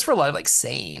same goes for a lot of like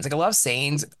sayings. Like a lot of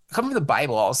sayings come from the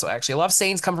Bible also, actually. A lot of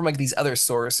sayings come from like these other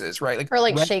sources, right? Like Or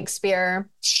like Shakespeare.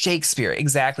 Shakespeare,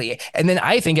 exactly. And then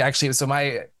I think actually, so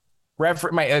my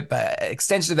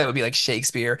extension of that would be like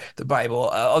Shakespeare, the Bible,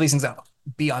 all these things that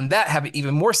beyond that have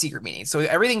even more secret meanings. So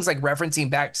everything's like referencing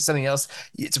back to something else.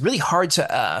 It's really hard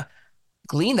to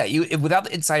glean that without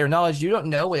the insider knowledge, you don't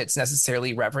know what it's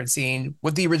necessarily referencing,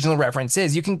 what the original reference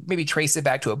is. You can maybe trace it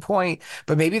back to a point,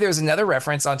 but maybe there's another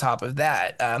reference on top of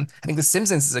that. I think The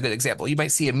Simpsons is a good example. You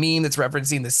might see a meme that's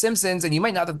referencing The Simpsons, and you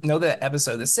might not know that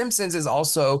episode. The Simpsons is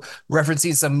also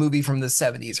referencing some movie from the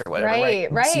 70s or whatever,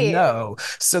 right? Right, So right.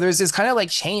 so there's this kind of like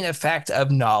chain effect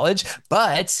of knowledge,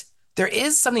 but there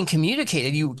is something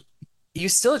communicated. You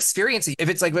still experience it if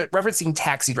it's like referencing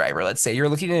Taxi Driver. Let's say you're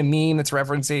looking at a meme that's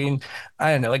referencing,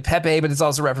 I don't know, like Pepe, but it's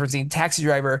also referencing Taxi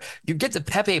Driver. You get the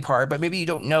Pepe part, but maybe you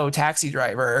don't know Taxi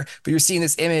Driver, but you're seeing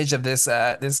this image of this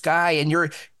guy, and you're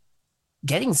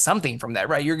getting something from that,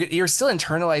 right? You're still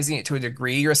internalizing it to a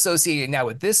degree. You're associating now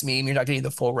with this meme. You're not getting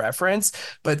the full reference,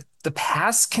 but the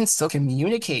past can still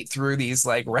communicate through these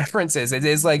like references. It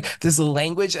is like this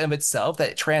language of itself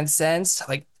that transcends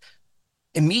like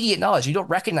immediate knowledge. You don't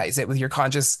recognize it with your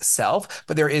conscious self,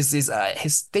 but there is these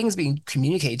his things being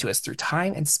communicated to us through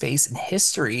time and space and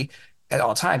history at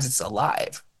all times. It's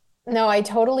alive. No, I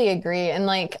totally agree. And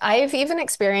like I've even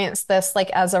experienced this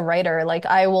like as a writer, like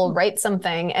I will write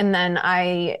something and then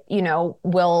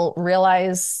will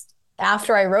realize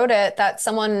after I wrote it that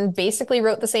someone basically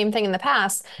wrote the same thing in the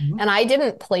past Mhm. and I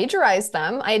didn't plagiarize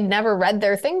them. I had never read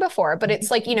their thing before, but it's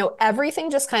like,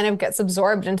 everything just kind of gets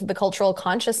absorbed into the cultural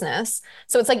consciousness.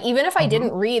 So it's like even if I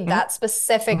didn't Mhm. read Mhm. that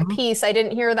specific Mhm. piece, I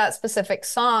didn't hear that specific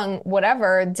song,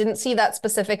 whatever, didn't see that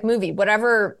specific movie,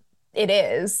 whatever it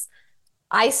is.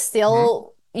 I Mhm.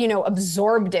 still,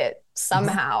 absorbed it Mhm.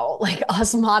 somehow, like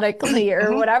osmotically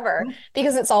or Mhm. whatever, Mhm.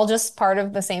 because it's all just part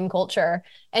of the same culture.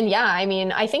 And yeah, I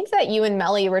mean, I think that you and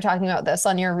Melly were talking about this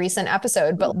on your recent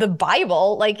episode, but the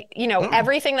Bible, like, Mhm.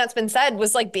 everything that's been said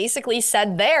was like basically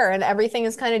said there, and everything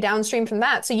is kind of downstream from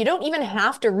that. So you don't even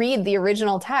have to read the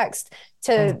original text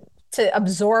to Mhm. to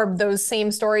absorb those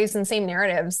same stories and same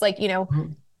narratives. Like,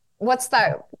 Mhm. what's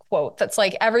that quote that's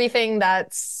like everything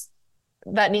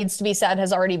that needs to be said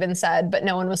has already been said, but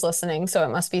no one was listening, so it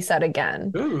must be said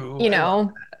again. Ooh, You I love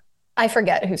know, I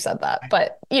forget who said that, that.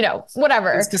 but It was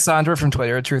whatever. Cassandra from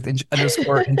Twitter, truth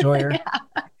underscore enjoyer.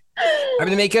 Yeah. I'm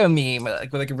gonna make a meme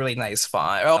like with like a really nice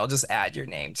font. Or I'll just add your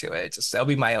name to it. Just that'll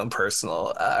be my own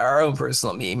personal, our own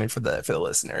personal meme and for the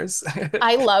listeners.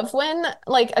 I love when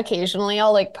like occasionally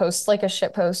I'll like post like a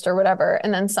shit post or whatever,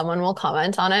 and then someone will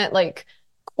comment on it, like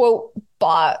quote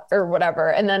bot or whatever,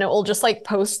 and then it will just like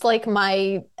post like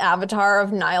my avatar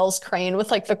of Niles Crane with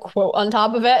like the quote on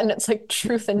top of it, and it's like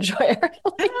truth enjoyer.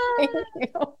 Like, thank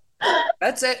you.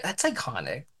 That's it. That's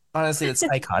iconic. Honestly, that's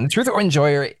iconic. Truth or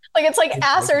enjoyer Like it's like is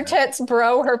ass or iconic. tits,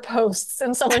 bro, her posts,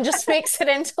 and someone just makes it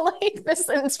into like this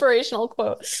inspirational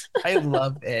quote. I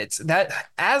love it. That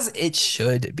as it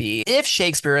should be. If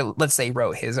Shakespeare, let's say,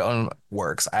 wrote his own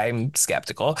works, I'm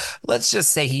skeptical. Let's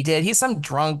just say he did. He's some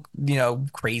drunk,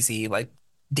 crazy, like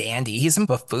dandy. He's some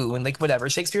buffoon, like whatever.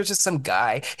 Shakespeare's just some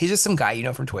guy. He's just some guy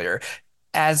from Twitter.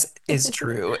 As is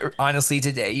true, honestly,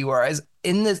 today you are as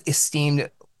in the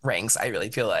esteemed ranks. I really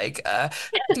feel like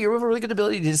you have a really good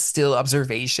ability to distill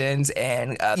observations,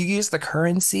 and you use the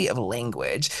currency of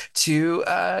language to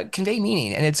convey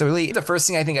meaning. And it's really the first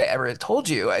thing I think I ever told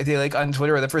you. I feel like on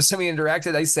Twitter, or the first time we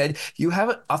interacted, I said you have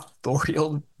an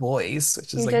authorial voice,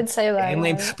 which is You like did say that, and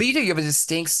lame, yeah. but you do. You have a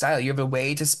distinct style. You have a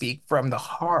way to speak from the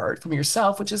heart, from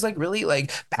yourself, which is like really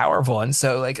like powerful. And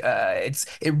so like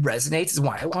it resonates. Is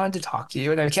why I wanted to talk to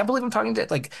you. And I can't believe I'm talking to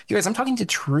like you guys. I'm talking to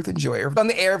Truth and Joy on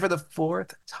the air for the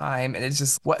fourth time, and it's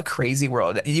just what a crazy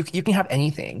world. You can have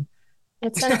anything.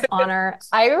 It's an honor.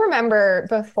 I remember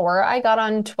before I got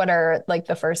on Twitter, like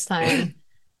the first time,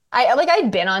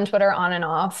 I'd been on Twitter on and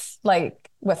off, like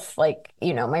with like,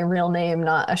 my real name,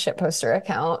 not a shit poster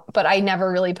account, but I never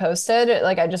really posted.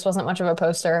 Like I just wasn't much of a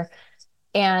poster.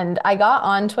 And I got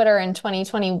on Twitter in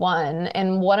 2021,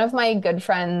 and one of my good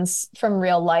friends from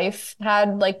real life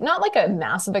had like not like a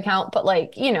massive account, but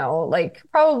like, like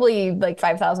probably like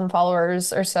 5,000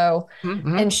 followers or so.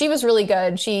 Mm-hmm. And she was really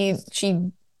good. She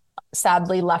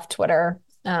sadly left Twitter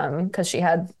because she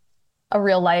had a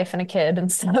real life and a kid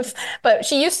and stuff. But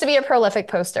she used to be a prolific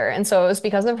poster. And so it was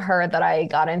because of her that I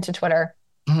got into Twitter.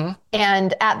 Mm-hmm.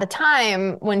 And at the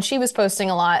time when she was posting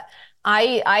a lot,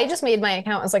 I just made my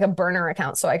account as like a burner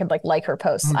account so I could like her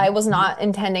posts. I was Mm-hmm. not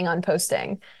intending on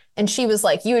posting. And she was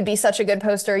like, "You would be such a good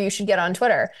poster. You should get on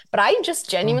Twitter." But I just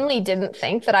genuinely didn't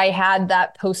think that I had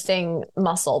that posting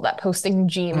muscle, that posting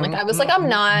gene. Like I was like, I'm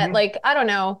not, Mm-hmm. like, I don't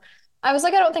know. I was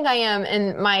like, I don't think I am.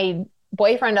 And my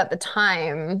boyfriend at the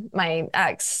time, my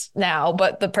ex now,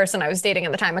 but the person I was dating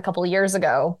at the time a couple of years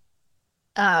ago,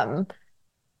 um,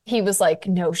 he was like,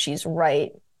 no, she's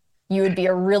right. You would be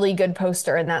a really good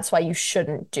poster, and that's why you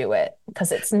shouldn't do it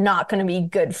because it's not going to be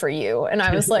good for you. And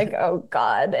I was like, oh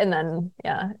God. And then,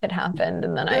 yeah, it happened.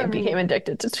 And then I I became mean,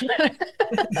 addicted to Twitter.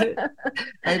 I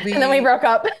And then we mean, broke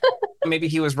up. maybe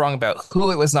he was wrong about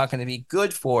who it was not going to be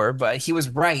good for, but he was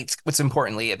right. What's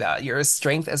importantly about your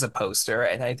strength as a poster,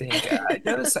 and I think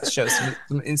this shows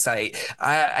some insight.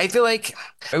 I feel like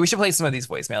we should play some of these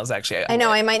voicemails. Actually, I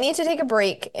know I might need to take a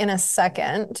break in a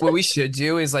second. what we should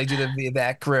do is like do the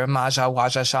Vivek Ramaswamy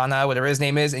Shana, whatever his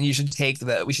name is, and we should take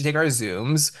our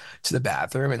Zooms to the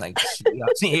bathroom and like pee on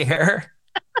the air.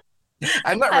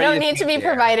 I'm not I ready don't to need pee to on be the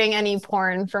air. providing any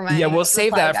porn for Yeah, my we'll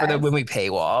save reply that for the guys. when we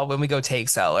paywall, when we go take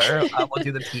seller. We'll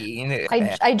do the peeing.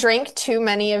 I drank too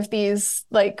many of these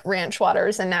like ranch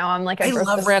waters, and now I'm like I I broke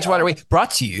the love ranch water. seal. Wait,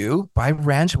 brought to you by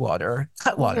Ranch Water,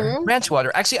 Cutwater, Hmm. Ranch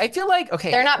Water. Actually, I feel like They're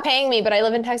okay. not paying me, but I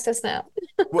live in Texas now.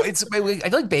 Well, I feel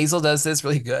like Basil does this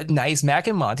really good. Nice. Mac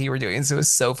and Monty were doing this. It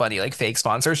was so funny, like fake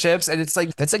sponsorships, and it's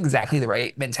like that's exactly the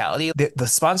right mentality. The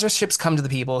sponsorships come to the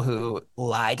people who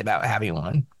lied about having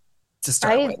one to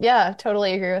start with. Yeah,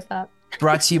 totally agree with that.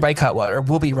 Brought to you by Cutwater.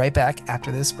 We'll be right back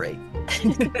after this break.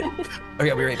 Okay,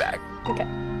 I'll be right back. Okay.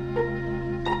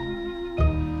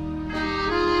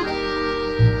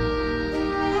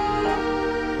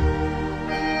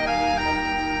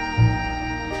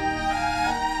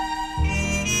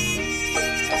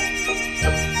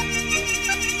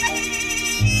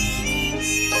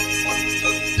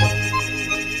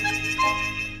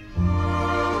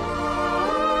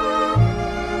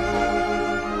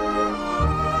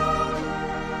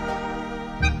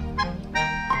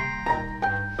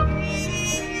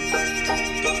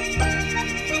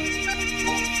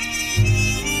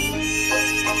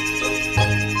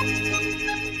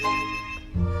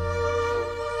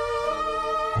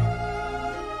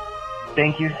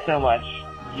 Thank you so much.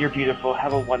 You're beautiful.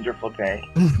 Have a wonderful day.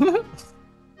 Okay,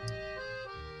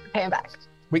 I'm back.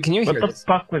 Wait, can you What hear the this?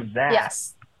 fuck was that?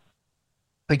 Yes,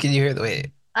 Wait, can you hear the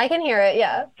way? I can hear it.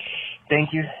 Yeah.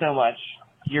 Thank you so much.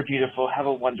 You're beautiful. Have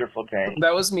a wonderful day.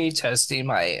 That was me testing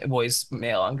my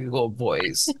voicemail on Google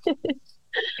Voice.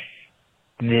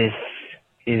 This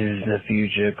is the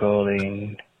future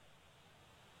calling.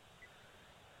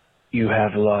 You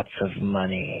have lots of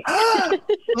money. Oh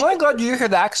my God, did you hear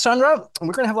that, Cassandra?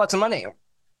 We're gonna have lots of money.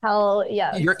 Hell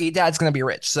yes. Your dad's gonna be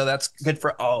rich, so that's good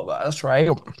for all of us, right?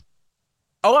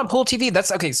 Oh, on Pool TV.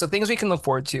 That's okay. So things we can look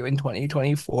forward to in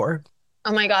 2024.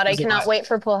 Oh my God, I There's a cannot lot. wait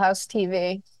for Pool House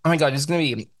TV. Oh my God, it's gonna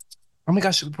be. Oh my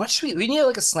gosh, what should we need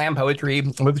like a slam poetry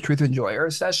with Truth Enjoyer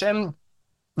session,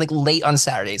 like late on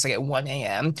Saturdays, like at 1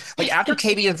 a.m. Like after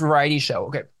KB's variety show.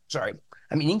 Okay, sorry.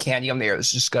 I'm eating candy on there.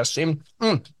 It's disgusting.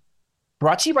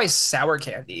 Brought to you by Sour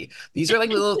Candy. These are like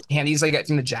little candies I get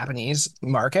from the Japanese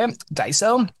market,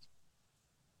 Daiso.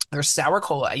 They're sour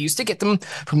cola. I used to get them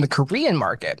from the Korean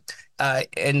market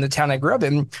in the town I grew up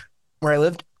in, where I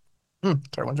lived. Sorry,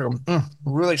 one second.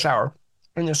 Really sour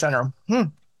in the center.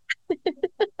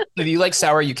 If you like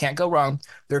sour, you can't go wrong.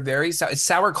 They're very sour. It's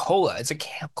sour cola. It's a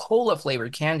cola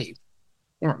flavored candy.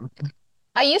 Mm.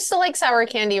 I used to like sour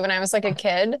candy when I was like a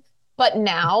kid, but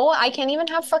now I can't even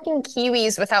have fucking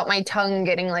kiwis without my tongue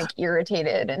getting like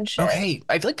irritated and shit. Okay,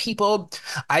 I feel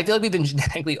like we've been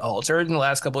genetically altered in the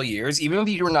last couple of years. Even if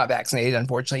you were not vaccinated,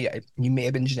 unfortunately, you may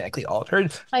have been genetically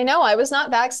altered. I know I was not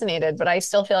vaccinated, but I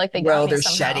still feel like they got Well, me there's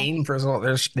somehow. shedding. First of all,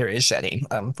 there is shedding.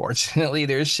 Unfortunately,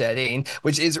 there's shedding,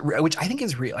 which I think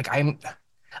is real. Like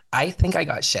I think I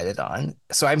got shedded on.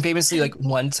 So I'm famously like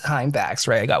one time vax,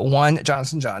 right? I got one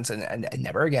Johnson Johnson and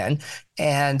never again.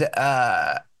 And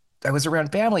I was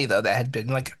around family though that had been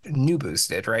like new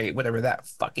boosted, right? Whatever that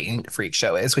fucking freak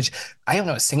show is, which I don't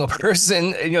know a single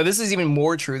person, this is even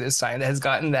more true this time that has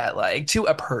gotten that like to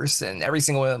a person, every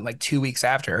single one like 2 weeks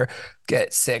after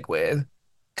get sick with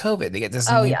COVID. They get this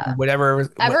Oh new yeah. whatever.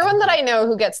 Everyone that I know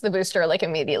who gets the booster like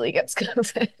immediately gets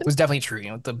COVID. It was definitely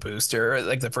true, with the booster.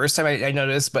 Like the first time I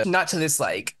noticed, but not to this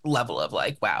like level of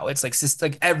like, wow, it's like just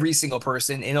like every single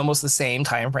person in almost the same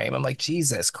time frame. I'm like,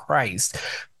 Jesus Christ.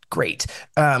 Great.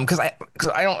 Because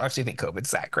I don't actually think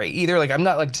COVID's that great either. Like I'm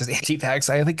not like just anti-vax.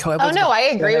 I think COVID Oh no, I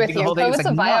agree with the you. whole thing is COVID's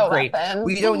like a not great. bioweapon.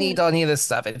 We don't need any of this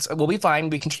stuff. We'll be fine.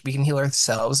 We can heal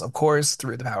ourselves, of course,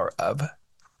 through the power of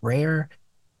prayer.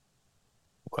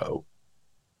 Whoa.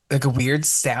 Like a weird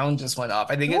sound just went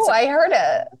off. I think it's Oh, I heard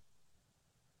it.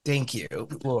 thank you,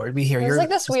 Lord. We hear There's your like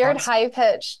this weird response.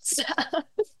 high-pitched sound.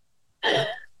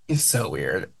 It's so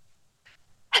weird.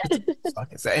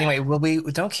 Fuck is that? Anyway, well, we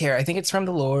don't care. I think it's from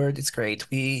the Lord. It's great.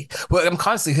 I'm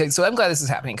constantly, so I'm glad this is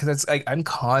happening because it's like I'm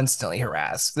constantly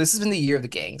harassed. This has been the year of the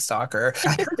gang stalker.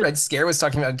 I heard Red Scare was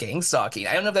talking about gang stalking.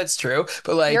 I don't know if that's true,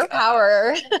 but like, Your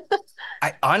power.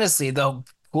 I honestly, the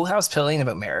Pool House Pilling of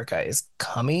America is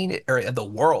coming, or the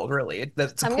world, really.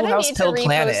 It's a I'm Pool gonna House need to Pill repost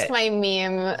planet. my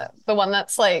meme, the one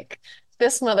that's like,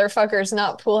 this motherfucker's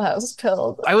not Pool House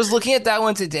pilled. I was looking at that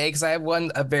one today because I have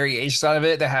a variation of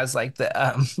it that has like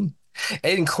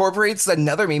it incorporates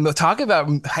another meme. We'll talk about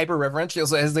hyper reverential.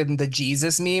 So it has the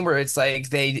Jesus meme where it's like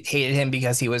they hated him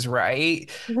because he was right.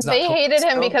 It's not They Pool hated House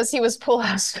him Pill. because he was Pool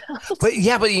House pilled. But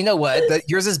yeah, but you know what?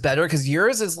 Yours is better because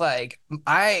yours is like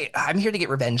I'm here to get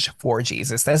revenge for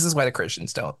Jesus. This is why the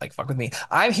Christians don't like fuck with me.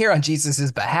 I'm here on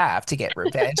Jesus's behalf to get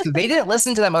revenge because they didn't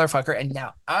listen to that motherfucker, and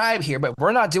now I'm here. But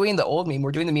we're not doing the old meme.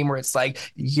 We're doing the meme where it's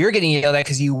like you're getting yelled at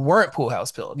because you weren't Pool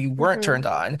House pilled. You weren't turned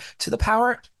on to the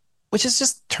power, which is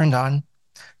just turned on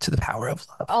to the power of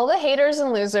love. All the haters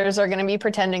and losers are going to be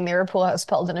pretending they were Pool House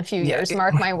pilled in a few years.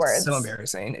 Mark my It's words. so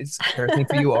embarrassing. It's embarrassing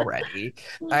for you already.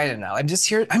 I don't know. I'm just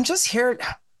here. I'm just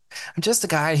a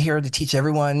guy here to teach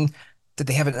everyone that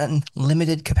they have an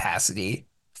unlimited capacity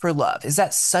for love. Is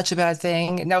that such a bad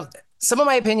thing? Now, some of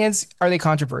my opinions, are they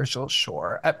controversial?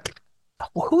 Sure.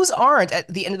 Whose aren't at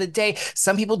the end of the day?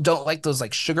 Some people don't like those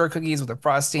like sugar cookies with the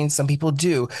frosting. Some people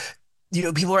do.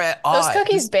 People are at Those odds.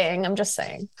 cookies bang, I'm just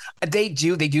saying. They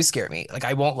do scare me. Like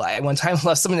I won't lie. One time I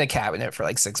left them in a cabinet for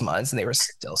like 6 months and they were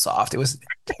still soft. It was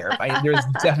terrifying. There's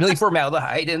definitely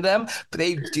formaldehyde in them, but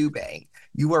they do bang.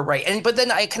 You are right. But then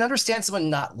I can understand someone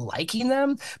not liking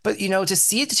them. But to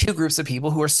see the two groups of people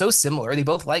who are so similar, they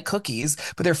both like cookies,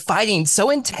 but they're fighting so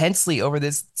intensely over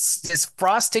this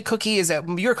frosted cookie. Is it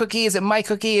your cookie? Is it my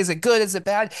cookie? Is it good? Is it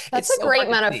bad? That's It's a so hard great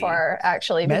to see. metaphor,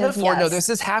 actually, because Metaphor, no, yes, this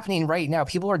is happening right now.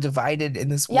 People are divided in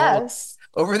this world yes.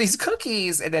 over these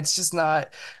cookies, and it's just not.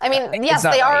 I mean, It's yes,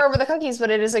 not they are right. over the cookies,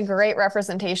 but it is a great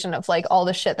representation of like all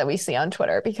the shit that we see on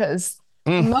Twitter because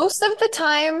Mm. most of the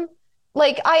time,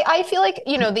 like I feel like,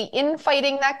 the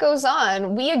infighting that goes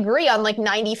on, we agree on like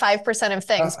 95% of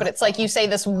things, but it's like you say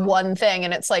this one thing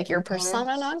and it's like your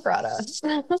persona non grata.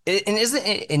 And isn't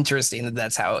it interesting that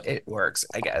that's how it works,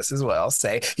 I guess, is what I'll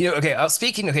say. Okay,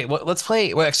 speaking, okay, well, let's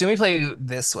play. Well, actually, let me play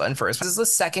this one first. This is the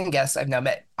second guest I've now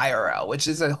met IRL, which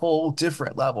is a whole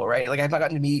different level, right? Like, I've not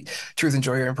gotten to meet Truth and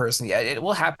Joy in person yet. It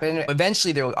will happen.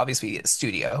 Eventually, there will obviously be a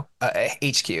studio,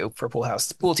 HQ for Pool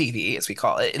House, Pool TV, as we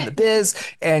call it in the biz.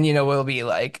 And, we'll be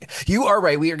like, you are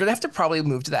right. We are going to have to probably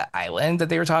move to that island that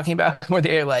they were talking about, where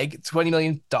they're like $20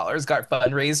 million got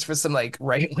fundraised for some like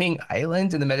right-wing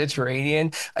island in the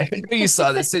Mediterranean. I know you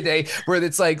saw this today, where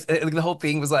it's like the whole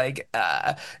thing was like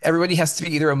everybody has to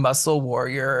be either a muscle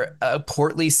warrior, a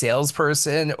portly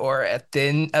salesperson, or a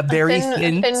very A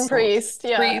thin thin priest,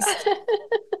 yeah. priest.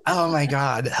 Oh my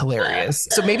God, hilarious.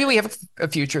 So maybe we have a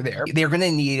future there. They're going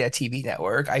to need a TV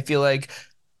network. I feel like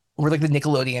we're like the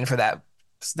Nickelodeon for that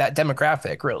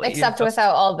demographic, really. Except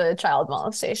without all the child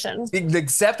molestation.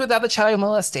 Except without the child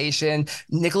molestation,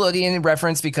 Nickelodeon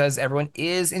reference because everyone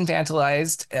is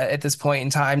infantilized at this point in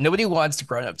time. Nobody wants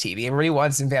grown-up TV. Everybody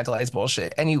wants infantilized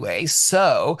bullshit anyway.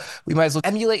 So we might as well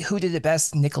emulate who did it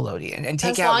best, Nickelodeon, and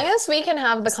take As out. long as we can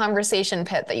have the conversation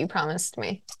pit that you promised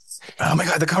me. Oh my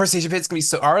God, the conversation pit's gonna be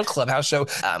so. Our clubhouse show,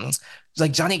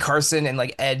 like Johnny Carson and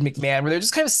like Ed McMahon, where they're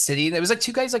just kind of sitting. There was like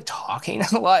two guys like talking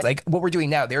a lot, like what we're doing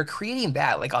now. They're creating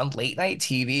that like on late night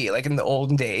TV, like in the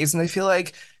olden days, and I feel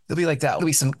like there'll be like that. There'll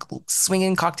be some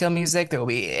swinging cocktail music. There will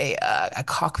be a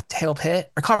cocktail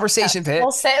pit or conversation Yes. pit.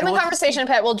 We'll sit in And the we'll just conversation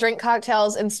pit, we'll drink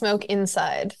cocktails and smoke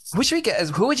inside. who should we get?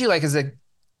 Who would you like as a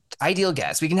ideal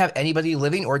guest? We can have anybody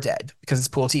living or dead because it's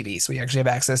pool TV, so we actually have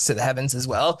access to the heavens as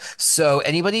well. So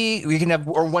anybody we can have,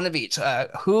 or one of each.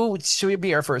 Who should we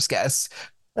be our first guest?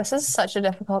 This is such a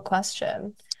difficult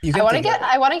question. You I can want to think of get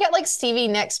it. I want to get like Stevie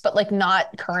Nicks, but like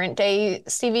not current day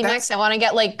Stevie Nicks. That's I want to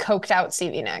get like coked out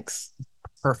Stevie Nicks.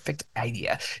 perfect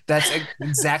idea. That's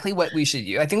exactly what we should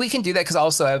do. I think we can do that because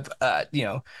also I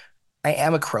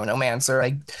am a chronomancer.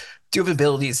 I do have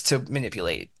abilities to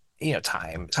manipulate,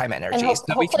 time And energy. So we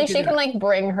can hopefully do she can that. like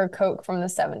bring her coke from the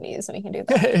 70s and we can do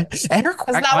that. And her,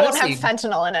 Because that won't have honestly,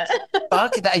 fentanyl in it.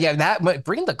 fuck that. Yeah, but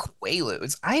bring the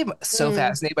Quaaludes. I am so Mm.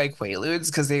 fascinated by Quaaludes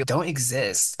because they don't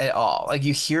exist at all. Like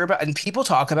you hear about, and people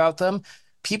talk about them.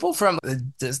 People from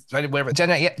this whatever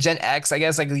Gen X, I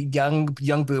guess, like young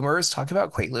boomers talk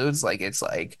about Quaaludes like it's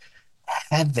like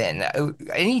heaven.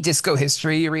 Any disco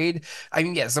history you read, I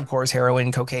mean, yes, of course,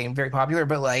 heroin, cocaine, very popular,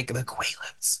 but like the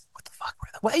Quaaludes, what the fuck were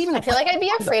they? What even? I feel like I'd be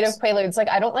What are afraid of those? Quaaludes. Like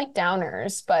I don't like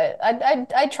downers, but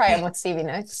I'd try them with Stevie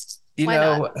Nicks. You Why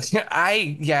not? know,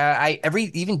 I every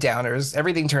even downers,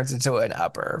 everything turns into an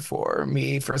upper for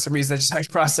me for some reason. I just I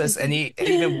process any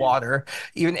even water,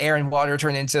 even air and water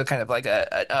turn into kind of like an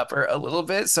upper a little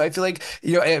bit. So I feel like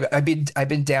I've been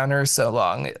downers so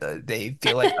long, they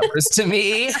feel like uppers to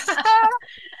me.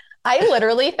 I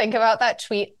literally think about that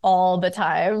tweet all the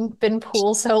time. Been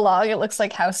pool so long, it looks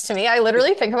like house to me. I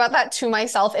literally think about that to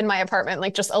myself in my apartment,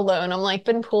 like just alone. I'm like,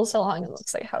 been pool so long, it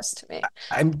looks like house to me.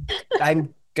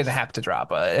 I'm gonna have to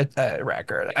drop a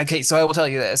record. Okay, so I will tell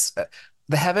you this.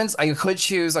 The Heavens, I could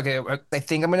choose. Okay, I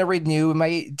think I'm gonna renew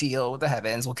my deal with the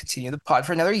Heavens. We'll continue the pod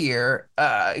for another year.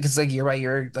 Because it's like year by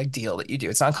year like deal that you do.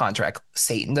 It's not a contract.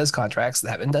 Satan does contracts. The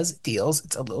Heaven does deals.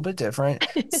 It's a little bit different.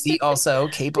 See also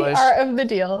Kate The Bush. art of the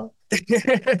deal.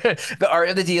 The art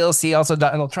of the deal. See also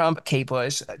Donald Trump, Kate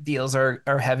Bush. Deals are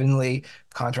heavenly.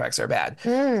 Contracts are bad.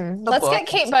 The Let's book. get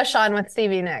Kate Bush on with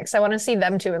Stevie Nicks. I want to see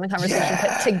them two in the conversation pit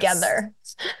Yes. together.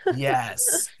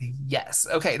 Yes. Yes.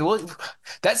 Okay. Well,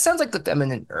 that sounds like the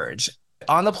feminine urge.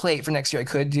 On the plate for next year, I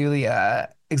could do the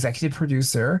executive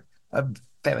producer of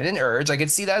Feminine Urge. I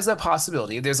could see that as a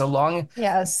possibility. There's a long,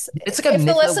 Yes. it's like a If the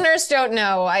myth. listeners don't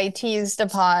know, I teased a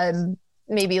pod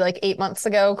maybe like 8 months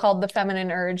ago called The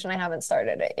Feminine Urge, and I haven't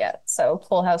started it yet. So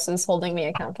Full House is holding me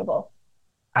accountable.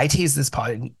 I teased this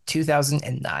pod in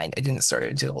 2009. I didn't start it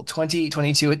until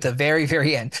 2022 at the very,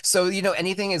 very end. So,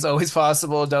 anything is always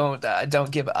possible. Don't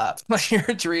give up on your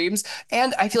dreams.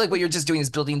 And I feel like what you're just doing is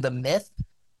building the myth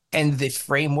and the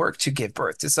framework to give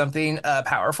birth to something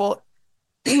powerful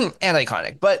and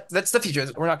iconic. But that's the future.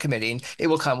 We're not committing. It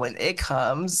will come when it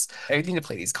comes. I need to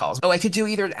play these calls. Oh, I could do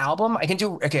either an album. I can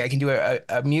do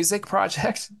a music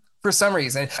project. For some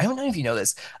reason, I don't know if you know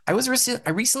this. I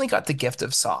recently got the gift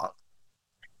of song.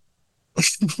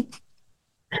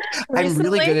 I'm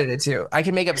really good Recently? at it too. I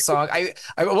can make up song. I'm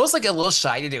almost like a little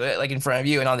shy to do it like in front of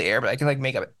you and on the air, but I can like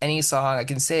make up any song. I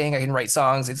can sing. I can write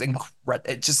songs. It's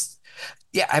incredible. It just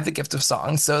yeah, I have the gift of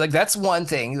song. So like that's one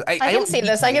thing. I, I I can don't see need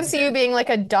this. I can see you music. being like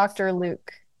a Dr.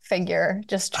 Luke figure,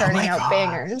 just Oh churning my out God.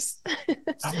 bangers. Oh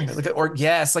my God. Or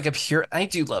yes, like a pure. I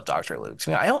do love Dr. Luke.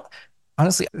 I don't.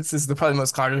 Honestly, this is probably the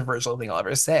most controversial thing I'll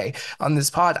ever say on this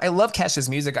pod. I love Kesha's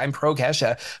music. I'm pro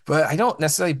Kesha, but I don't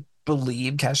necessarily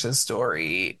believe Kesha's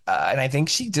story. And I think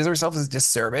she did herself a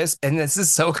disservice. And this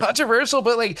is so controversial,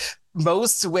 but like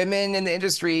most women in the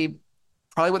industry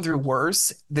probably went through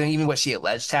worse than even what she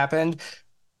alleged happened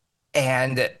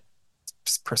and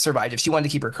survived if she wanted to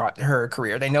keep her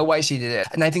career. And I know why she did it.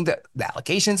 And I think that the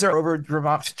allegations are over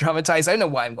dramatized. I don't know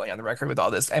why I'm going on the record with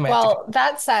all this. I might have to. Well,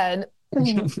 that said,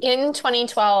 in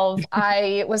 2012,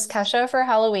 I was Kesha for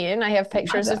Halloween. I have Love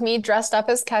pictures of that. me dressed up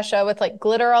as Kesha with like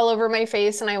glitter all over my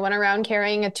face, and I went around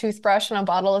carrying a toothbrush and a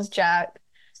bottle of Jack.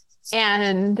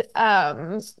 And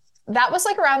that was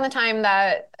like around the time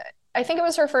that I think it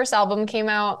was her first album came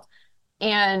out.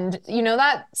 And you know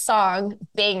that song,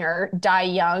 Banger, Die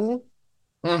Young?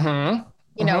 Mm-hmm.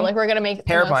 Like Mm-hmm. we're gonna make the most of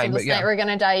Terrifying, but this night, yeah. we're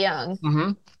gonna die young.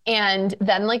 Mm-hmm. And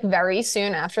then like very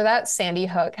soon after that, Sandy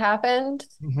Hook happened.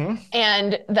 Mm-hmm.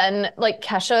 And then like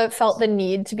Kesha felt the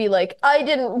need to be like, I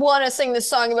didn't want to sing this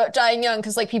song about dying young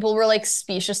because like people were like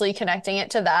speciously connecting it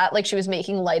to that. Like she was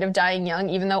making light of dying young,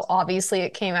 even though obviously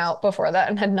it came out before that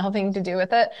and had nothing to do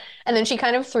with it. And then she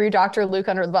kind of threw Dr. Luke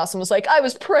under the bus and was like, I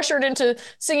was pressured into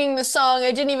singing this song.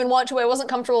 I didn't even want to. I wasn't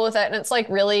comfortable with it. And it's like,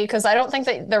 really? Because I don't think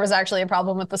that there was actually a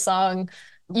problem with the song.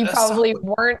 You A song probably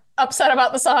weren't upset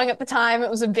about the song at the time. It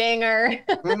was a banger.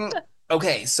 mm,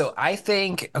 okay, so I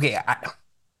think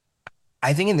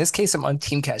in this case I'm on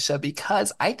Team Kesha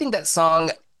because I think that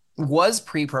song was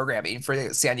pre-programming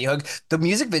for Sandy Hook. The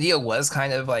music video was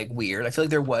kind of like weird. I feel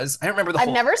like I don't remember the I've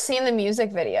whole never seen the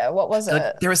music video. What was like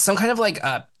it? there was some kind of like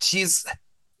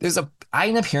there's a eye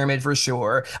in a pyramid for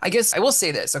sure. I guess I will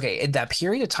say this. Okay, in that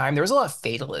period of time, there was a lot of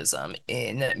fatalism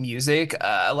in music,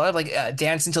 a lot of like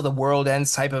dance until the world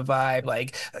ends type of vibe,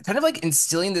 like kind of like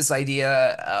instilling this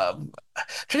idea.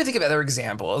 Trying to think of other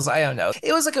examples. I don't know.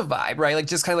 It was like a vibe, right? Like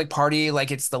just kind of like party, like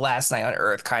it's the last night on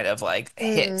earth kind of like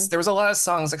hits. Mm. There was a lot of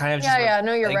songs that kind of just Yeah, were yeah,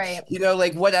 no, you're like, right.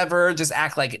 like whatever, just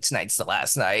act like tonight's the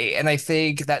last night. And I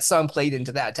think that song played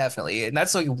into that definitely. And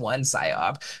that's like one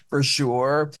psyop for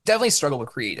sure. Definitely struggle with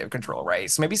creative control, right?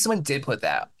 So maybe someone did put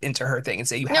that into her thing and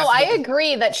say you No, have to I put this.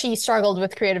 agree that she struggled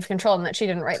with creative control and that she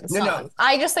didn't write the No, song. no,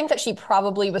 I just think that she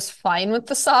probably was fine with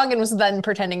the song and was then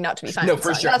pretending not to be fine no, with the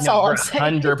for song. sure. That's No, all you're I'm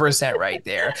saying. 100% right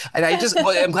there. And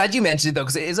well, I'm glad you mentioned it though,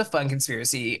 because it is a fun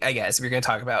conspiracy, I guess, if you're going to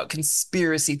talk about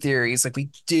conspiracy theories like we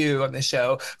do on the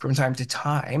show from time to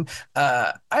time.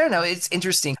 I don't know. It's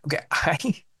interesting. Okay.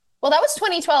 Well, that was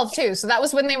 2012 too. So that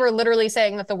was when they were literally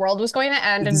saying that the world was going to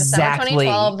end in December Exactly.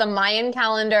 2012, the Mayan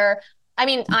calendar. I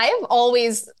mean,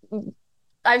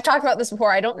 I've talked about this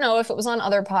before. I don't know if it was on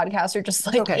other podcasts or just It's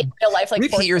like okay. in real life, like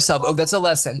Repeat forced yourself. Oh, people. that's a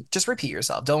lesson. Just repeat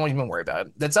yourself. Don't even worry about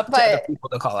it. That's up to other But people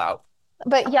to call out.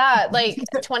 But yeah, like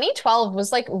 2012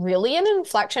 was like really an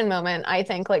inflection moment, I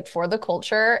think, like for the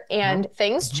culture. Mhm. And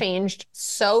things Mhm. changed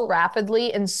so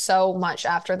rapidly and so much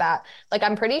after that. Like,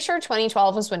 I'm pretty sure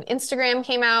 2012 was when Instagram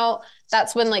came out.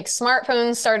 That's when like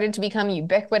smartphones started to become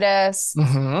ubiquitous.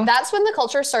 Mhm. That's when the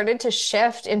culture started to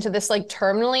shift into this like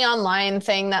terminally online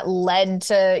thing that led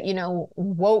to,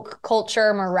 woke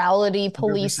culture, morality, 100%.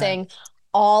 policing,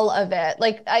 all of it.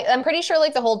 Like, I'm pretty sure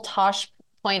like the whole Tosh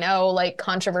 0 like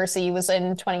controversy was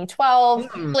in 2012,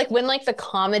 Mm. like when like the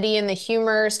comedy and the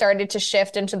humor started to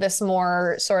shift into this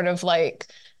more sort of like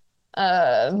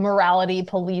morality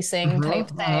policing Mhm. type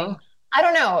thing. Mhm. I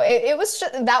don't know. It was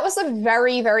just, that was a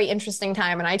very, very interesting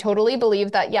time. And I totally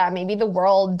believe that, yeah, maybe the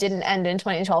world didn't end in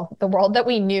 2012. The world that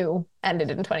we knew ended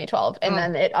in 2012. And Mm.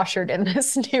 then it ushered in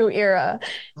this new era.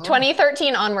 Mm.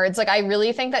 2013 onwards, like I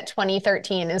really think that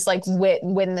 2013 is like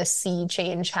when the sea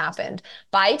change happened.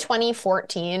 By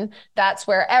 2014, that's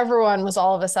where everyone was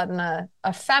all of a sudden a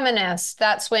feminist.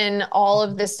 That's when all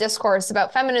of this discourse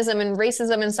about feminism and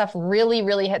racism and stuff really,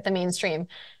 really hit the mainstream.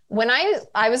 When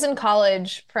I was in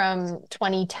college from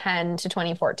 2010 to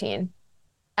 2014.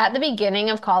 at the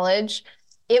beginning of college,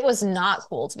 it was not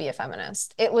cool to be a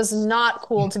feminist. It was not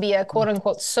cool to be a quote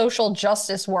unquote social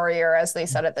justice warrior, as they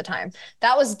said at the time.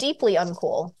 That was deeply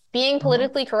uncool. Being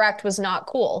politically correct was not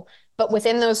cool. But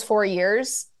within those 4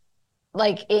 years,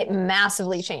 like it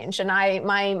massively changed. And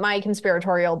my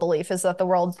conspiratorial belief is that the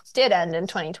world did end in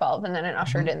 2012 and then it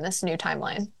ushered in this new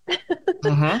timeline.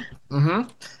 Mm-hmm. Mm-hmm.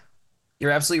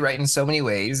 You're absolutely right in so many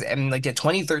ways. And like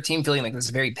 2013 feeling like this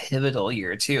very pivotal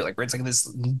year too, like where it's like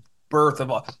this birth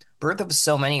of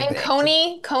so many And things.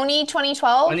 Coney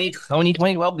 2012. Coney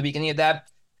 2012, the beginning of that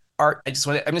art. I'm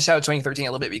gonna shout out 2013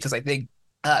 a little bit because I think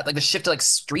like the shift to like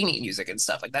streaming music and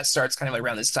stuff like that starts kind of like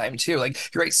around this time too. Like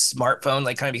you're right, smartphone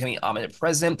like kind of becoming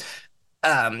omnipresent.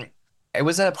 Um, I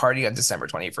was at a party on December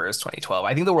 21st, 2012.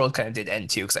 I think the world kind of did end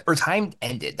too, or time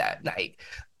ended that night.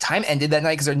 Time ended that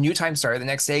night because a new time started the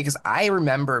next day. Because I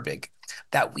remember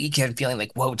that weekend feeling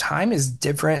like, whoa, time is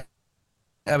different.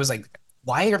 I was like,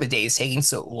 why are the days taking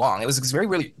so long? It was this very,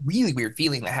 really, really weird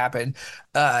feeling that happened.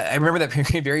 I remember that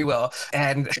period very well.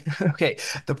 And okay,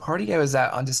 the party I was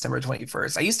at on December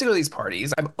 21st, I used to go to these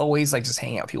parties. I'm always like just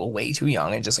hanging out with people way too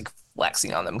young and just like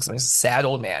flexing on them because I'm a sad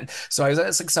old man. So I was at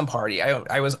like some party.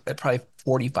 I was probably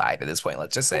 45 at this point,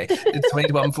 let's just say. It's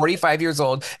 2012. I'm 45 years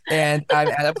old and I'm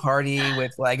at a party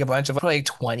with like a bunch of probably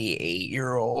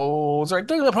 28-year-olds or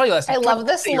probably less. I love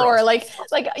this lore. Like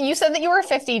you said that you were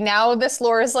 50. Now this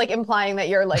lore is like implying that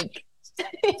you're like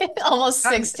almost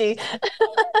 60.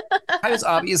 I was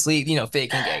obviously,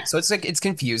 fake and gay. So it's like it's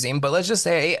confusing, but let's just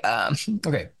say,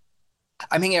 okay,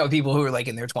 I'm hanging out with people who are like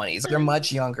in their 20s. They're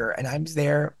much younger, and I'm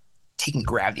there taking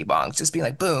gravity bonks, just being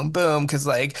like boom, boom, because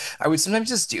like I would sometimes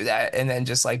just do that and then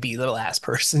just like be the last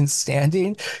person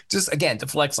standing, just again to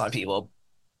flex on people.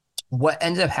 What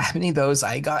ended up happening though is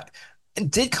I got it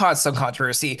did cause some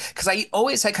controversy because I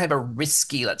always had kind of a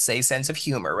risky, let's say, sense of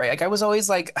humor, right? Like I was always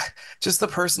like just the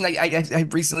person. I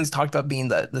recently talked about being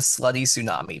the slutty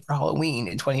tsunami for Halloween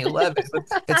in 2011.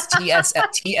 It's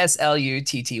TSLUTTY,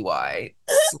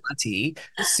 slutty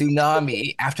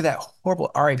tsunami. After that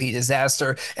horrible RIP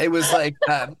disaster, it was like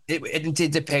it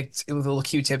did depict with little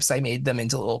Q-tips. I made them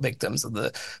into little victims of the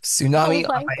Oh tsunami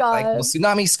on my my like little God.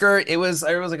 tsunami skirt. It was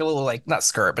like a little like not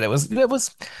skirt, but it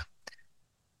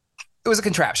was a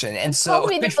contraption, and so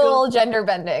We I did a feel little gender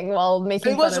bending while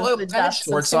making it fun was. of Well, the I had deaths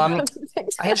of shorts on. tsunami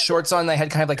I had shorts on. I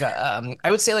had kind of like a I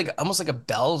would say like almost like a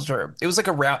belt, or it was like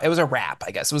a wrap. It was a wrap,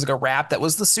 I guess. It was like a wrap that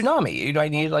was the tsunami. I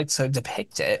needed like to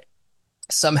depict it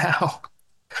somehow.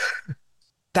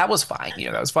 That was fine.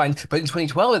 That was fine. But in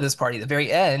 2012 at this party, at the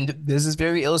very end, this is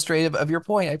very illustrative of your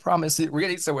point. I promise. We're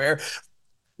getting somewhere.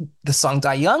 The song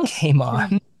 "Die Young" came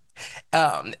on.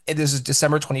 This is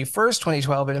December 21st,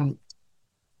 2012, and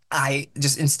I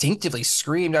just instinctively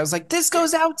screamed. I was like, this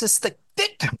goes out to the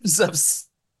victims of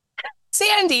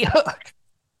Sandy Hook.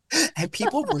 And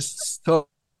people were so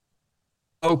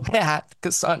mad,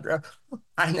 Cassandra.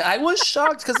 I was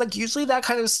shocked because like usually that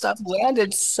kind of stuff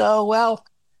landed so well.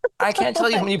 I can't Oh tell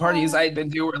you how my many parties I God. had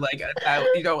been to where like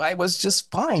I was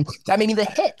just fine. That made me the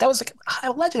hit. That was like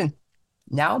a legend.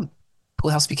 Now Pool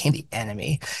House became the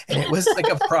enemy, and it was like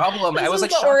a problem. I This was is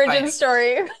like the shocked by origin it.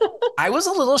 story. I was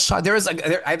a little shocked. There was like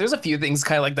there's a few things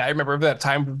kind of like that. I remember that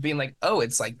time being like, oh,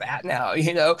 it's like that now,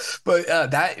 But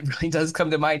that really does come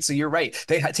to mind. So you're right.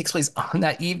 That takes place on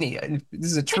that evening. And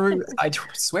this is a true,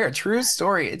 swear, true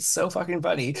story. It's so fucking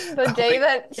funny. The Oh day my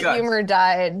that God. humor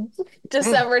died,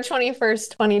 December 21st,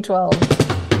 2012.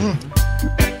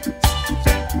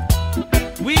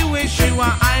 We wish you a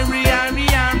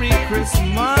Irie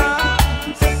Christmas.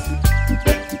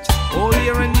 Oh,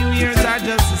 year and New Year's are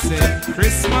just the same.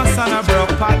 Christmas on a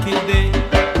broke pocket day.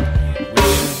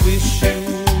 We wish you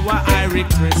a Irie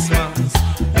Christmas.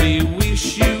 We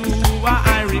wish you a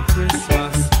Irie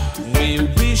Christmas. We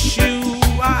wish you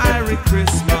a Irie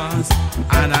Christmas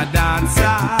and a dance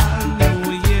all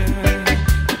New Year.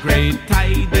 Great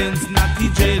tidings, Natty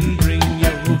Jane bring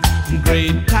you.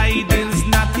 Great tidings,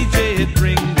 Natty Jane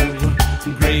bring you.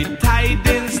 Great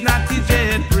tidings, Natty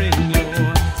Jane bring you.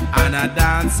 And a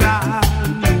dance all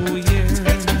New Year.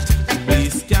 We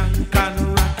skank and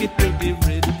rock it to the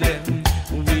rhythm.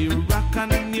 We rock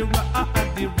and we rock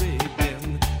the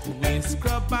rhythm. We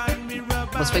scrub and we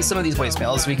rub. Let's play some of these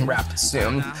voicemails so we can wrap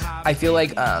soon. I feel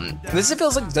like doesn't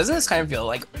this kind of feel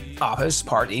like office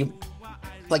party?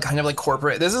 Like kind of like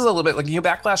corporate. This is a little bit like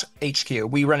Backlash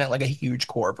HQ. We run it like a huge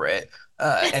corporate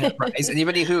enterprise.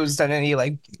 Anybody who's done any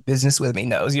like business with me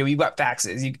knows, you got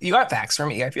faxes. You got fax from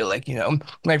me. I feel like, when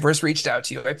I first reached out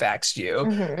to you, I faxed you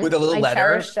with a little I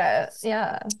letter. cherished it.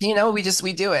 Yeah.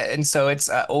 We do it. And so it's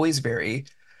always very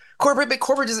corporate, but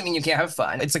corporate doesn't mean you can't have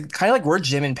fun. It's like kind of like we're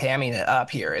Jim and Pamming it up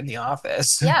here in the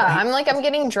office. Yeah, Like, I'm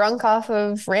getting drunk off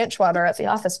of ranch water at the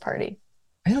office party.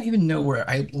 I don't even know where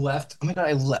I left. Oh my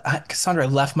God, Cassandra, I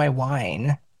left my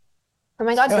wine. Oh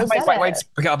my God, I go don't have my get white whites. it.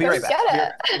 Okay, I'll be Go right back. I'll be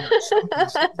right get back. Oh my gosh. Oh my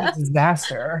gosh. This is a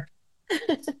disaster.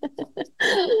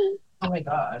 it. Oh my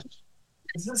gosh.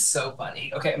 This is so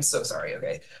funny. Okay, I'm so sorry.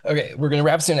 Okay. Okay, we're gonna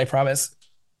wrap soon, I promise.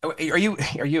 Oh,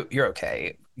 you're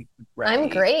okay? I'm Ready?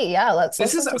 great. Yeah, let's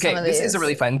This is listen to some okay. of This is a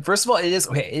really these. fun. First of all, it is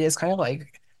okay. It is kind of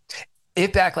like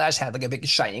if Backlash had like a big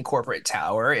shiny corporate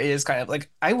tower, it is kind of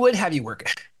like I would have you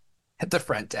work at the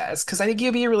front desk because I think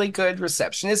you'd be a really good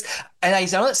receptionist. And I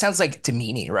know it sounds like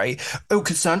demeaning, right? Oh,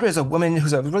 Cassandra is a woman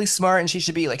who's really smart and she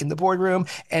should be like in the boardroom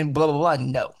and blah blah blah.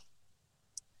 No,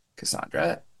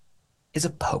 Cassandra is a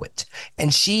poet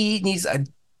and she needs a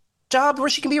job where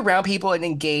she can be around people and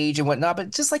engage and whatnot, but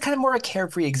just like kind of more a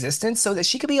carefree existence so that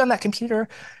she could be on that computer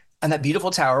on that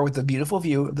beautiful tower with the beautiful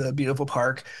view of the beautiful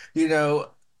park, you know,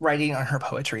 writing on her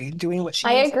poetry, doing what she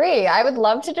I needs. agree. I would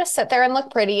love to just sit there and look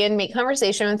pretty and make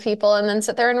conversation with people and then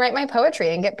sit there and write my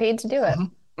poetry and get paid to do it.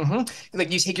 Hmm. Hmm.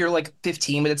 Like you take your like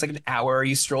 15 minutes, like an hour,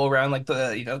 you stroll around like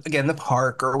again, the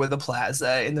park or with the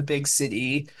plaza in the big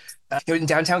city. In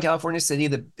downtown California City,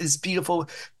 this beautiful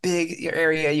big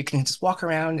area, you can just walk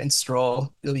around and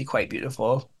stroll. It'll be quite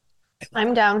beautiful.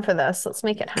 I'm down for this. Let's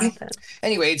make it happen.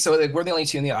 Anyway, so like, we're the only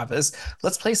two in the office.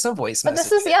 Let's play some voice But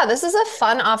this messages. is, yeah, this is a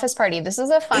fun office party. This is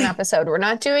a fun episode. We're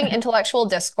not doing intellectual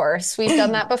discourse. We've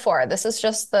done that before. This is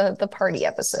just the party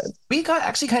episode. We got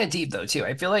actually kind of deep though too.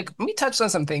 I feel like we touched on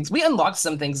some things. We unlocked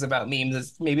some things about memes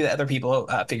that maybe that other people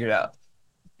figured out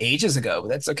ages ago. But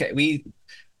that's okay.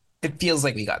 It feels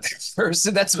like we got there first,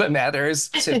 and that's what matters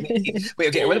to me. Wait,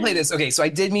 okay, I want to play this. Okay, so I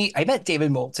met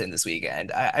David Moulton this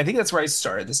weekend. I think that's where I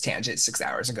started this tangent 6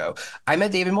 hours ago. I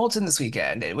met David Moulton this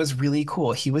weekend. It was really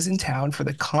cool. He was in town for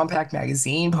the Compact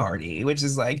Magazine party, which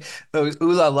is like, oh,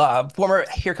 ooh la la, former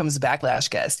Here Comes the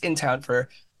Backlash guest in town for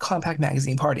Compact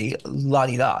Magazine party. La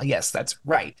di da. Yes, that's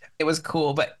right. It was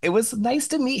cool, but it was nice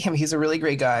to meet him. He's a really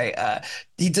great guy.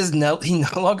 He no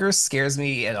longer scares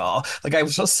me at all. Like I will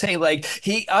say, like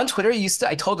he on Twitter used to.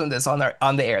 I told him this on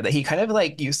the air that he kind of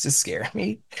like used to scare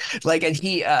me. Like and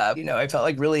he, I felt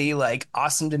like really like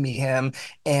awesome to meet him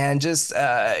and just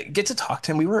get to talk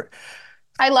to him.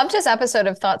 I loved his episode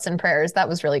of Thoughts and Prayers. That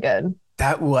was really good.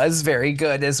 That was very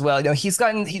good as well. He's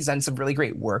done some really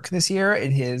great work this year in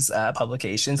his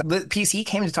publications. The piece he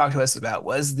came to talk to us about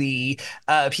was the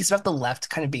piece about the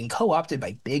left kind of being co-opted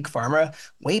by big pharma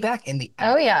way back in the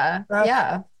Oh yeah. era.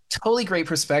 Yeah. Totally great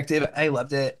perspective. I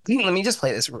loved it. Let me just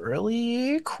play this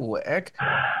really quick.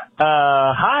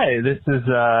 Hi, this is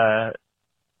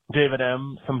David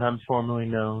M., sometimes formerly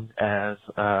known as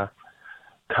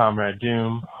Comrade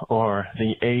Doom or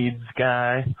the AIDS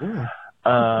guy. Ooh.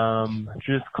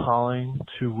 Just calling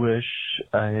to wish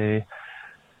a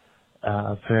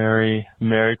very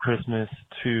Merry Christmas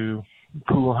to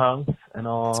Pool House and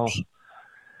all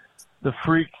the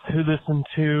freaks who listen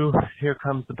to Here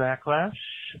Comes the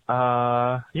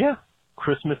Backlash. Yeah,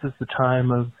 Christmas is the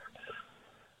time of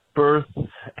birth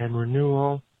and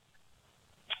renewal.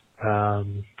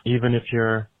 Even if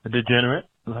you're a degenerate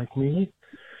like me,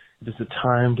 it is a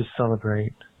time to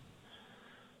celebrate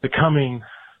the coming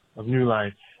of new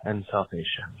life and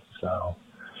salvation. So,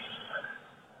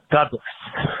 God bless.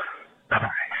 Bye-bye.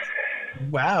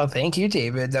 Wow, thank you,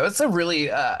 David. That was a really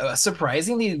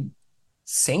surprisingly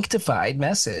sanctified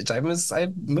message. I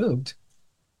moved.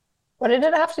 What did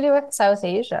it have to do with South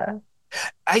Asia?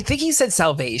 I think he said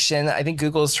salvation. I think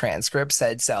Google's transcript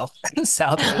said South.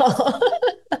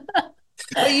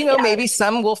 But Yeah. maybe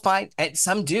some will find, and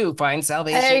some do find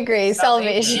salvation. I agree. in South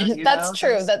Asia, Salvation. That's true.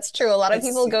 there's- That's true. A lot of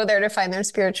it's- people go there to find their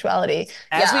spirituality.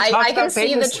 As Yeah, we I talked can about see the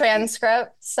famously.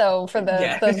 transcript. So for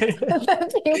Yeah.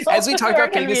 the people As we talked who are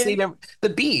about previously, confused. the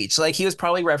beach, like he was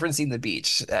probably referencing the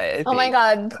beach. Oh my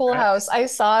God, Pool House. I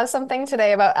saw something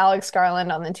today about Alex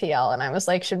Garland on the TL, and I was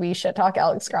like, should we shit talk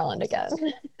Alex Garland again?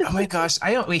 Oh my gosh,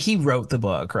 I don't. Wait, he wrote the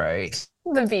book, right?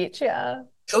 The beach, yeah.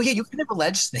 Oh yeah, you kind of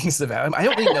alleged things about him. I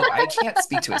don't really know. I can't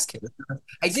speak to his character.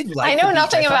 I did like. I The know beach.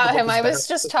 nothing I thought about the book him. I better. was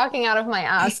just talking out of my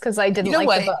ass because I didn't You know like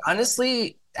what? the book.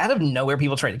 Honestly, out of nowhere,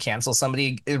 people try to cancel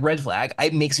somebody. Red flag.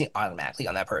 It makes me automatically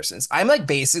on that person's. I'm like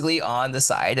basically on the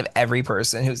side of every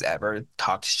person who's ever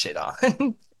talked shit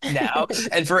on. Now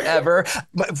and forever.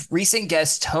 My recent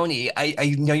guest Tony,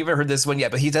 I know you haven't heard this one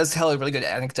yet, but he does tell a really good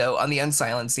anecdote on the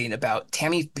Unsilencing about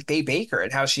Tammy Faye Baker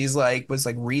and how she's like was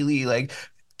like really like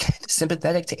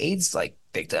sympathetic to AIDS like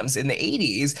victims in the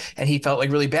 80s, and he felt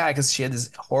like really bad because she had this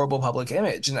horrible public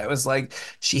image, and I was like,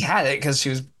 she had it because she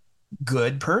was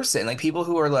good person. Like people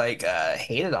who are like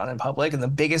hated on in public and the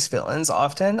biggest villains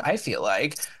often, I feel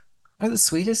like, are the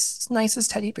sweetest,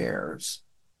 nicest teddy bears.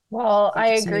 Well,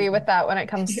 I To agree me. with that when it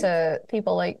comes to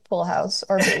people like Pool House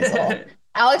or Basil.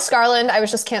 Alex Garland, I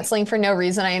was just canceling for no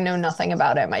reason. I know nothing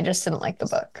about him. I just didn't like the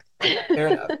book. Fair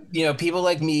enough. People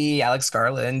like me, Alex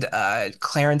Garland,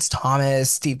 Clarence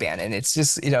Thomas, Steve Bannon. It's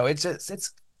just,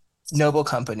 it's noble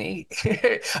company.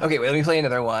 Okay, wait, let me play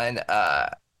another one.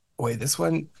 Wait, this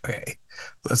one? Okay,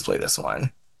 let's play this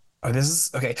one. Oh, this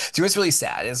is okay. See, what's really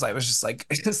sad is I was just like,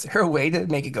 is there a way to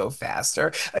make it go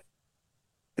faster?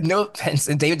 No offense,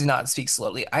 and David did not speak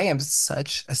slowly. I am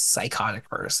such a psychotic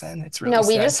person. It's really No,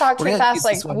 we sad. just talk We're too gonna fast. use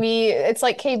this Like one. it's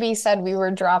like KB said, we were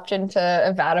dropped into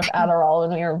a vat of Adderall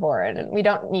when we were born, and we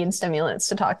don't need stimulants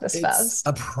to talk this It's fast.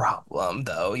 a problem,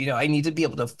 though. I need to be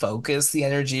able to focus the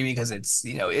energy because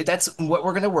that's what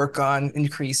we're going to work on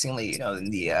increasingly, in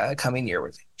the coming year.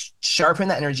 With sharpen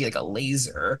that energy like a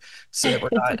laser so that we're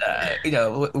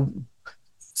not,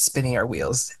 spinning our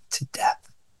wheels to death.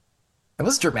 That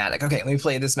was dramatic. Okay, let me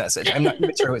play this message. I'm not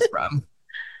even sure who it's from.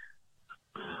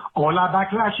 Hola,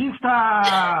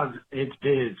 backlashistas! It's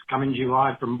Biz, coming to you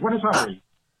live from Buenos Aires,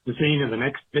 the scene of the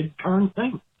next big current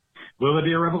thing. Will there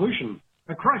be a revolution?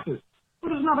 A crisis? Or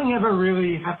does nothing ever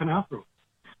really happen after all?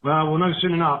 Well, we'll know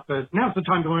soon enough, but now's the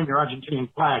time to learn your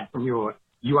Argentinian flag from your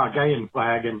You Are Gayan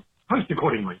flag and post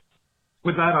accordingly.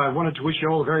 With that, I wanted to wish you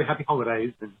all a very happy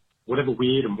holidays in whatever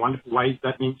weird and wonderful ways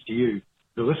that means to you,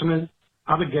 the listeners,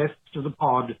 other guests of the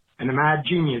pod, and the mad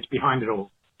genius behind it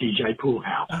all, DJ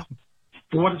Poolhouse.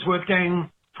 For what it's worth, gang,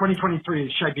 2023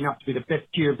 is shaping up to be the best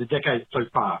year of the decade so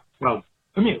far. Well,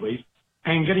 for me at least.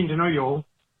 And getting to know you all,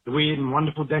 the weird and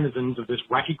wonderful denizens of this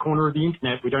wacky corner of the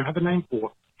internet we don't have a name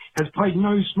for, has played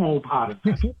no small part of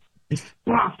it.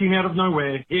 Blasting out of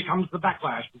nowhere, here comes the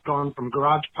backlash. We've gone from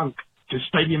garage punk to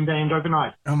stadium band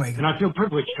overnight. Oh my And God. I feel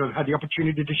privileged to have had the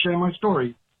opportunity to share my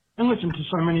story and listen to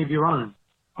so many of your own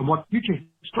on what future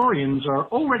historians are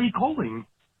already calling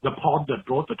the pod that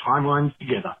brought the timelines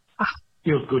together.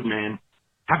 Feels good, man.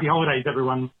 Happy holidays,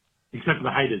 everyone. Except for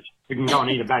the haters who can go and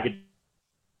eat a bag of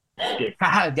dicks.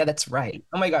 Ah, yeah, that's right.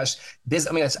 Oh my gosh, Biz.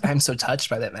 Oh my gosh, I'm so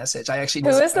touched by that message. I actually Who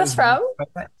was. is I this was really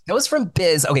from? that was from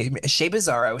Biz. Okay, Shea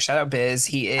Bizarro. Shout out Biz.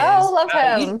 He Oh, is.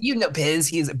 love You, him. you know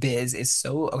Biz. Biz is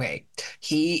so okay.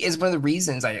 He is one of the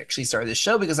reasons I actually started this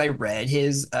show because I read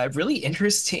his really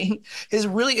interesting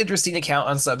account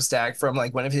on Substack from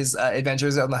like one of his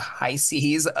adventures on the high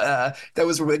seas. That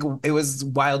was like it was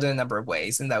wild in a number of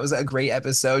ways, and that was a great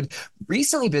episode.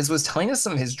 Recently, Biz was telling us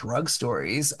some of his drug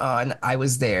stories on I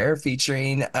Was There,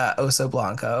 featuring Oso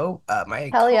Blanco, my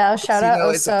Hell yeah. co-host. Shout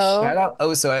out It's a shout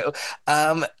Oso. out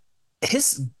Oso.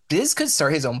 His Biz could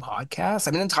start his own podcast.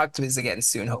 I'm going to talk to Biz again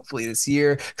soon, hopefully this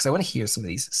year, because I want to hear some of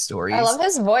these I stories. love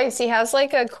his voice. He has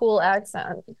like a cool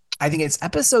accent. I think it's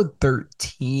episode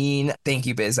 13. Thank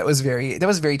you, Biz. That was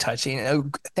very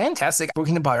touching. Fantastic. We're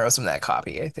going to borrow some of that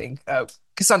copy, I think.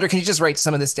 Cassandra, can you just write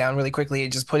some of this down really quickly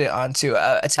and just put it onto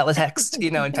a teletext,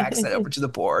 and fax that over to the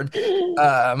board?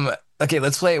 Okay,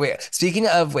 let's play. Speaking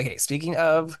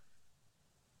of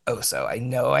Oso, I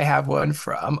know I have one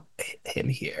from him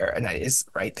here, and that is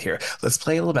right here. Let's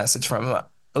play a little message from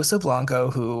Oso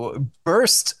Blanco, who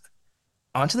burst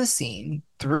onto the scene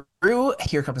through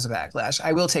Here Comes a Backlash.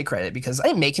 I will take credit because I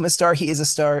didn't make him a star. He is a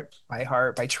star by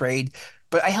heart, by trade,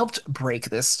 but I helped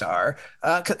break this star.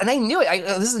 And I knew it.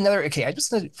 This is another, okay, I just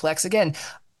going to flex again.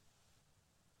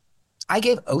 I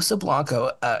gave Oso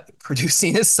Blanco a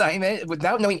producing assignment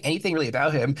without knowing anything really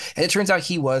about him. And it turns out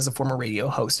he was a former radio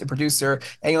host and producer,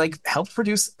 and he like helped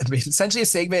produce essentially a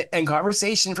segment and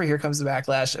conversation for Here Comes the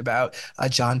Backlash about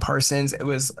John Parsons. It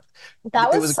was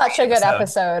That it was was a such great a good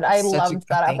episode. episode. I Such a loved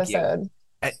that thank you. episode.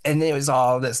 And it was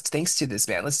all this thanks to this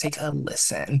man. Let's take a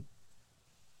listen.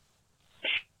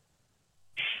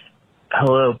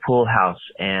 Hello, Pool House,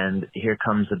 and here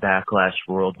comes the Backlash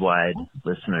worldwide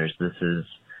listeners. This is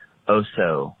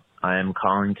Oso. I am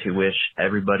calling to wish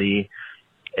everybody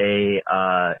a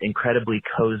incredibly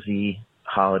cozy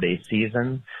holiday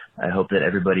season. I hope that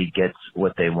everybody gets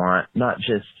what they want, not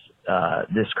just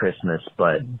this Christmas,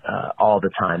 but all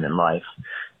the time in life.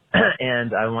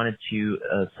 And I wanted to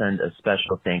send a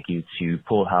special thank you to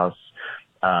Pool House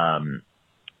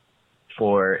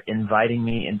for inviting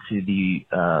me into the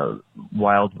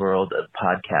wild world of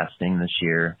podcasting this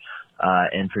year,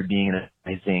 and for being an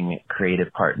amazing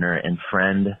creative partner and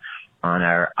friend on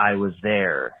our I Was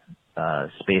There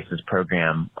Spaces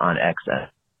program on X,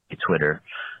 Twitter.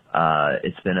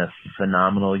 It's been a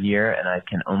phenomenal year, and I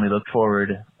can only look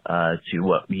forward to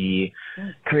what we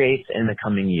create in the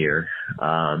coming year.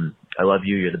 I love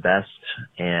you. You're the best.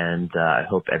 And I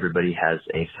hope everybody has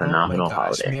a Oh my phenomenal gosh.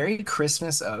 holiday. Merry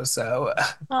Christmas, oh so.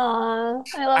 Aw,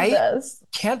 I love I this.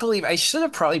 can't believe I should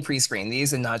have probably pre-screened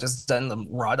these and not just done the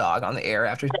raw dog on the air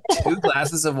after 2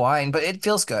 glasses of wine, but it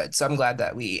feels good. So I'm glad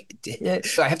that we did it.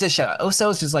 So I have to shout out. Oso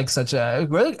is just like such a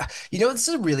really, it's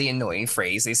a really annoying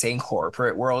phrase. They say in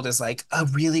corporate world is like a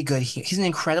really good, he's an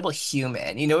incredible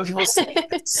human. When people say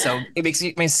that, so it makes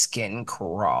my skin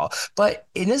crawl. But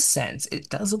in a sense, it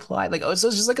does apply. Like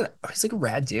Oso's just like he's like a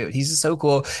rad dude. He's just so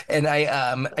cool. And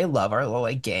I love our little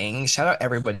like gang. Shout out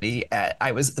everybody at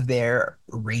I Was There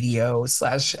radio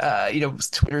slash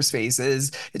Twitter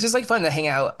spaces. It's just like fun to hang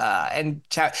out and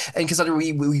chat. And Cassandra,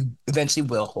 we eventually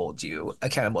will hold you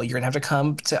accountable. You're gonna have to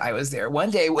come to I Was There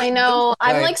one day. I know.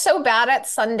 I'm like so bad at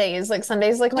Sundays. Like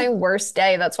Sunday's like my worst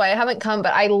day. That's why I haven't come,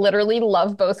 but I literally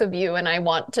love both of you and I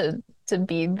want to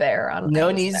be there on I Was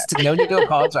There. No need to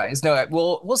apologize. No,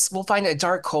 we'll find a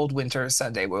dark, cold winter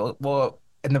Sunday. We'll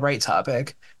in the right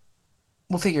topic.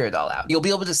 We'll figure it all out. You'll be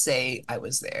able to say I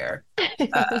was there.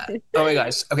 Oh my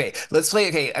gosh. Okay, let's play.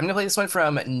 Okay, I'm gonna play this one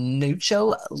from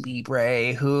Nucho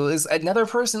Libre, who is another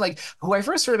person like who I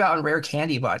first heard about on Rare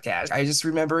Candy podcast. I just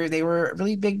remember they were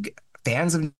really big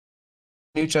fans of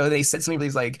Nucho. They said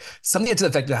something to the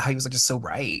effect of how he was like just so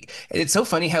right. And it's so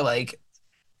funny how like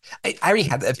I already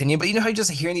had the opinion, but you know how just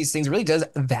hearing these things really does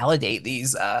validate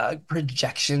these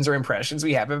projections or impressions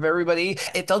we have of everybody.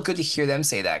 It felt good to hear them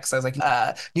say that because I was like,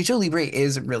 Nucho Libre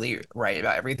is really right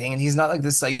about everything, and he's not like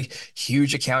this like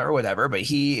huge account or whatever, but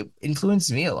he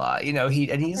influenced me a lot. He's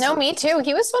No, me too.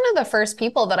 He was one of the first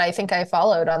people that I think I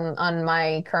followed on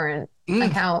my current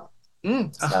account.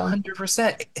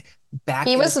 100%.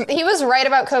 He was right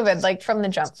about COVID, like from the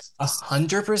jump.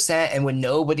 100%. And when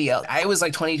nobody else, I was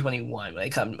like 2021 when I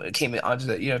came onto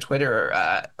the Twitter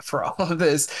for all of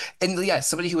this, and yeah,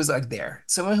 somebody who was like there,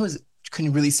 someone who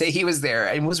couldn't really say he was there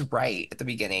and was right at the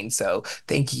beginning. So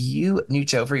thank you,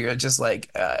 Nucho, for your just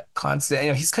like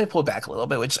constant. He's kind of pulled back a little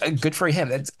bit, which good for him.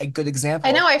 That's a good example.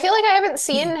 I know. I feel like I haven't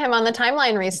seen him on the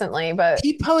timeline recently, but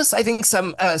he posts, I think,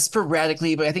 some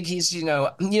sporadically. But I think he's,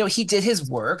 he did his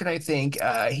work, and I think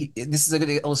this is a good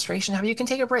illustration of how you can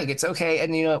take a break. It's okay,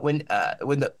 and when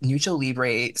the Nucho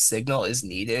Libre signal is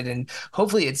needed, and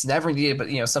hopefully it's never needed, but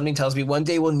something tells me one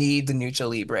day we'll need the Nucho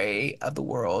Libre of the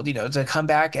world, to come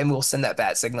back, and we'll send that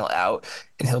bat signal out,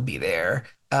 and he'll be there.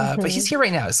 But he's here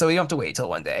right now, so we don't have to wait till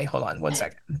one day. Hold on one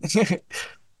second.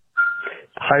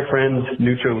 Hi, friends.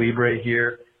 Nucho Libre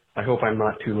here. I hope I'm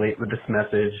not too late with this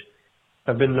message.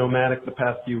 I've been nomadic the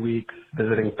past few weeks,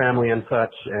 visiting family and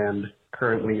such, and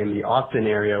currently in the Austin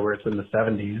area where it's in the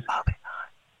 70s. Oh my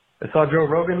God. I saw Joe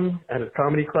Rogan at his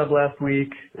comedy club last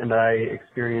week, and I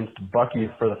experienced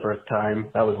Buc-ee's for the first time.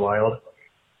 That was wild.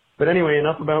 But anyway,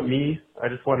 enough about me. I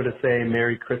just wanted to say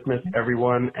Merry Christmas,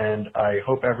 everyone, and I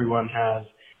hope everyone has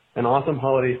an awesome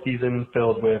holiday season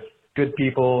filled with good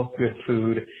people, good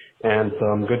food, and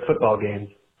some good football games.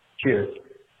 Cheers.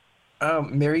 Oh,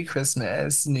 Merry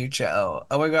Christmas, Nucho.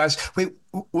 Oh my gosh. Wait,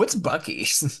 what's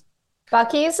Buc-ee's?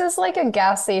 Buc-ee's is like a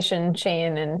gas station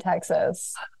chain in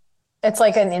Texas. It's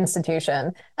like an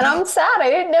institution. And I'm sad.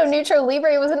 I didn't know Nucho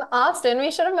Libre was in Austin.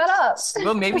 We should have met up.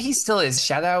 Well, maybe he still is.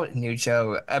 Shout out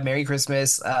Nucho. Merry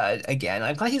Christmas again.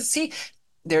 I'm glad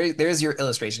there's your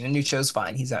illustration. And Nucho's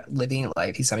fine. He's living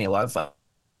life. He's having a lot of fun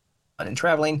and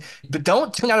traveling. But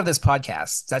don't tune out of this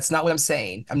podcast. That's not what I'm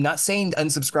saying. I'm not saying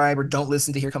unsubscribe or don't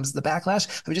listen to Here Comes the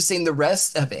Backlash. I'm just saying the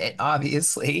rest of it,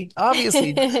 obviously.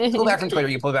 Pull back from Twitter,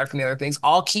 you pull back from the other things.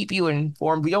 I'll keep you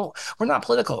informed. We're not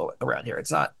political around here.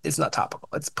 It's not topical.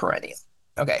 It's perennial.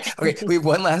 Okay. We have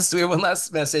one last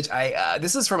message.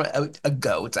 This is from a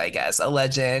goat, I guess, a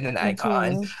legend, an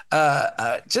icon.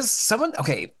 Just someone.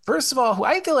 Okay. First of all, who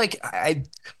I feel like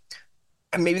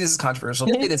and maybe this is controversial.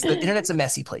 The internet's a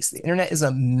messy place. The internet is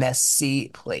a messy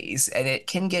place, and it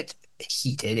can get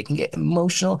heated. It can get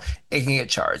emotional. It can get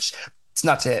charged. It's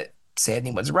not to say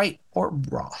anyone's right or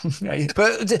wrong, right?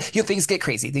 But things get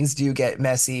crazy. Things do get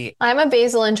messy. I'm a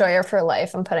basil enjoyer for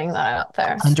life. I'm putting that out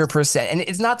there. 100%. And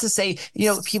it's not to say,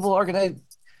 people are gonna,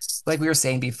 like we were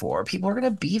saying before, people are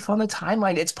gonna beef on the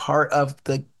timeline. It's part of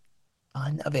the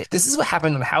fun of it. This is what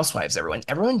happened on Housewives, everyone.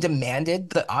 Everyone demanded,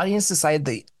 the audience decided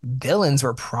the villains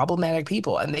were problematic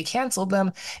people, and they canceled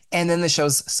them. And then the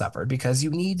shows suffered because you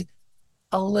need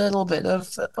a little bit of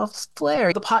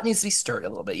flair. The pot needs to be stirred a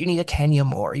little bit. You need a Kenya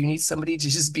Moore. You need somebody to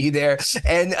just be there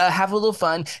and have a little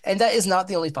fun. And that is not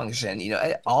the only function,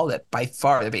 all that by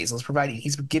far the Basil is providing.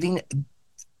 He's giving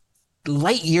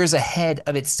light years ahead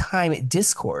of its time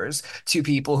discourse to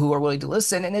people who are willing to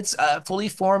listen. And it's a fully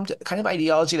formed kind of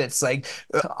ideology that's like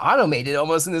automated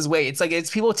almost in this way. It's like it's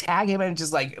people tag him and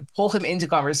just like pull him into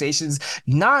conversations,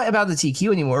 not about the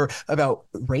TQ anymore, about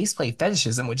race play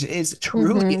fetishism, which is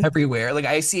truly Hmm. everywhere. Like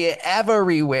I see it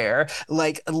everywhere.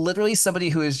 Like literally somebody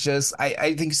who is just,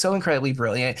 I think so incredibly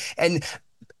brilliant. And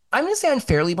I'm going to say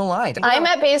unfairly maligned. I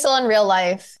met Basil in real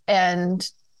life and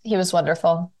he was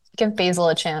wonderful. Give Basil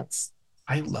a chance.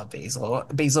 I love Basil.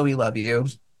 Basil, we love you.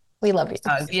 We love you.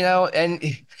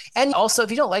 And also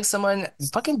if you don't like someone,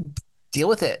 fucking deal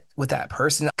with it with that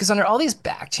person. Because under all these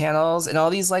back channels and all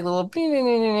these like little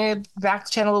back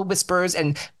channel whispers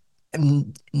and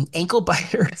ankle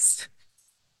biters,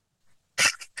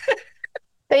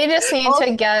 They just need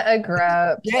to get a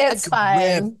grip. get a It's grip.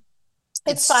 fine.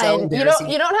 It's It's so fine. embarrassing.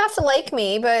 You don't have to like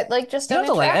me, but like just You don't don't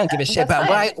have to like, I interact don't give a then. shit. That's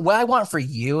But what fine. I want for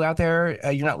you out there,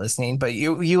 you're not listening, but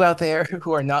you out there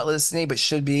who are not listening but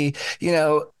should be,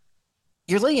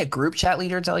 you're letting a group chat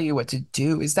leader tell you what to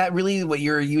do. Is that really what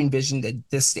you envisioned at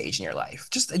this stage in your life?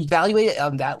 Just evaluate it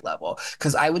on that level.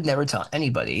 Because I would never tell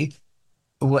anybody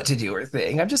what to do or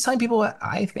think. I'm just telling people what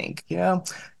I think.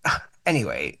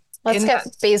 Anyway, Let's in get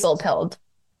Basil pilled.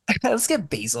 let's get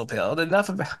basil pilled. Enough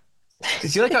about.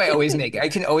 Because you like how I always make it. I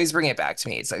can always bring it back to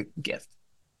me. It's a gift.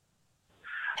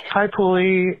 Hi,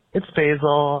 Pulley. It's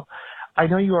Basil. I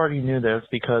know you already knew this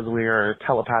because we are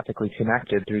telepathically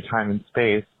connected through time and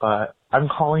space, but I'm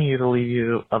calling you to leave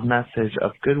you a message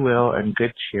of goodwill and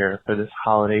good cheer for this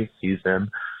holiday season.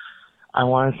 I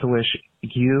wanted to wish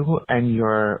you and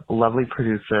your lovely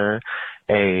producer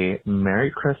a Merry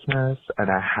Christmas and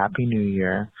a Happy New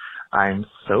Year. I'm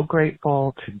so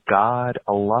grateful to God,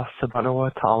 Allah subhanahu wa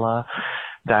ta'ala,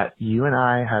 that you and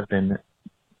I have been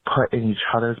put in each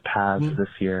other's paths this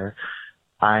year.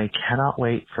 I cannot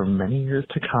wait for many years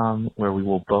to come where we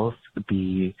will both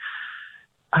be,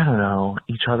 I don't know,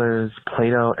 each other's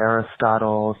Plato,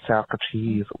 Aristotle,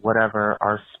 Socrates, whatever,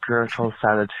 our spiritual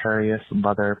Sagittarius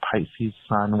mother, Pisces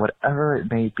sun, whatever it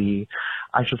may be.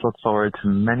 I just look forward to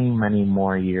many, many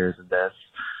more years of this.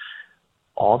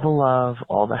 All the love,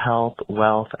 all the health,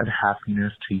 wealth, and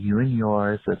happiness to you and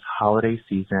yours this holiday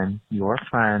season. Your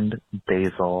friend,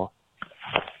 Basil.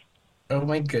 Oh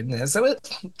my goodness.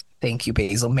 Thank you,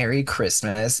 Basil. Merry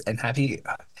Christmas and happy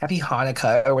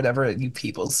Hanukkah or whatever you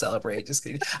people celebrate. Just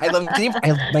kidding.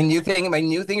 My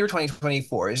new thing for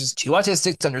 2024 is just too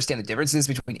autistic to understand the differences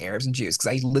between Arabs and Jews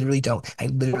because I literally don't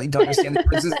understand the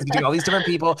differences between all these different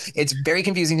people. It's very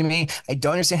confusing to me. I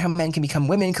don't understand how men can become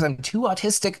women because I'm too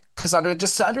autistic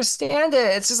just to understand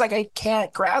it. It's just like I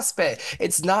can't grasp it.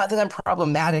 It's not that I'm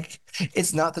problematic.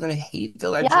 It's not that I'm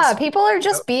hateful. Yeah, people are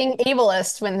just being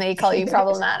ableist when they call you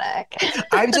problematic.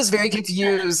 I'm just very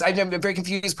confused. I'm a very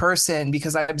confused person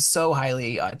because I'm so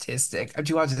highly autistic. I'm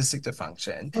too autistic to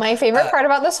function. My favorite Uh, part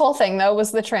about this whole thing, though,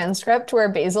 was the transcript where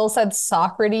Basil said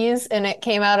Socrates and it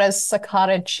came out as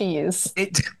cicada cheese.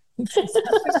 it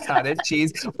cottage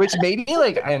cheese, which made me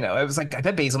like, I don't know. I was like, I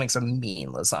bet Basil makes a mean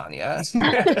lasagna.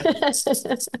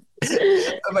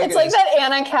 Oh my It's like goodness. that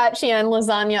Anna Katchian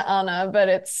lasagna Anna, but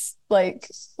it's like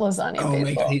lasagna Oh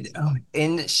my Basil. God. Oh,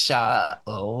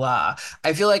 inshallah.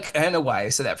 I feel like I don't know why I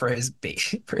said that for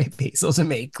for Basil to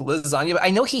make lasagna, but I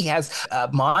know he has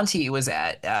Monty was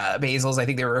at Basil's. I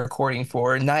think they were recording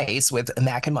for Nice with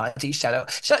Mac and Monty. Shout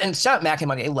out Mac and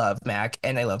Monty. I love Mac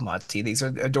and I love Monty. These are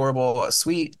adorable,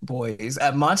 sweet boys.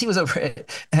 Monty was over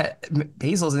at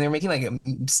Basil's and they were making like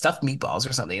stuffed meatballs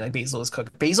or something. Like Basil is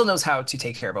cooked. Basil knows how to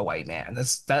take care of a white man.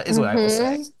 That is what I will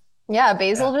say. Yeah, Yeah.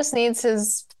 Basil just needs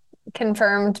his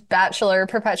confirmed bachelor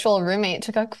perpetual roommate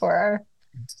to cook for her.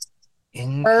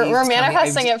 And We're he's coming.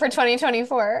 manifesting it for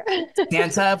 2024.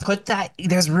 Santa, put that.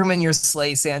 There's room in your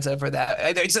sleigh, Santa, for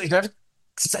that.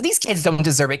 These kids don't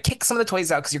deserve it. Kick some of the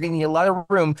toys out because you're going to need a lot of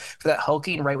room for that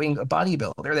hulking right-wing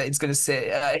bodybuilder that is going to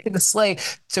sit in the sleigh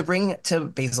to bring to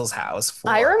Basil's house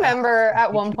I for. remember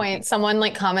at one point someone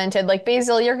like commented like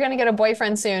Basil, you're gonna get a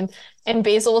boyfriend soon. And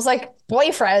Basil was like,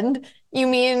 boyfriend? You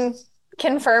mean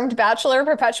confirmed bachelor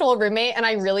perpetual roommate? And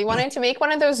I really wanted to make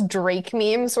one of those Drake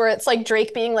memes where it's like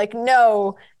Drake being like,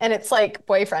 no, and it's like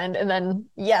boyfriend, and then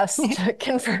yes,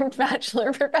 confirmed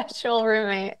bachelor perpetual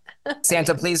roommate.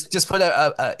 Santa, please just put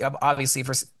obviously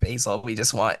for Basil, we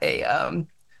just want a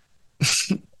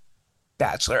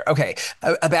bachelor. Okay,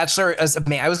 a bachelor as a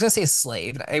man. I was going to say a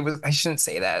slave. I shouldn't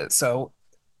say that. So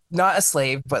not a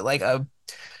slave, but like a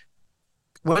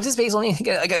what does Basil need?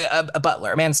 Like a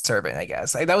butler, a manservant, I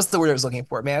guess. That was the word I was looking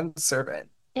for, manservant.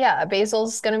 Yeah,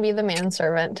 Basil's going to be the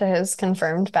manservant to his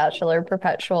confirmed bachelor,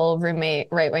 perpetual roommate,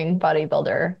 right-wing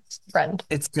bodybuilder friend.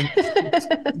 It's gonna,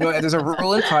 there's a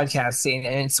rule in podcasting,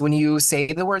 and it's when you say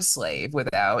the word slave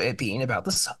without it being about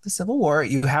the Civil War,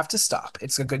 you have to stop.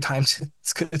 It's a good time to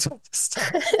it's good time to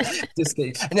stop. Just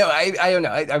kidding. No, I don't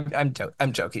know.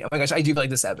 I'm joking. Oh my gosh, I do feel like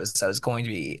this episode is going to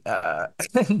be a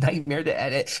nightmare to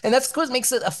edit, and that's what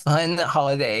makes it a fun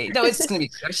holiday. No, it's gonna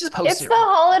be. I should just post It's it. the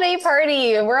holiday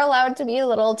party. We're allowed to be a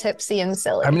little tipsy and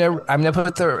silly. I'm gonna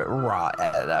put the raw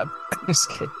edit up. Just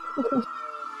kidding.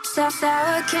 Sour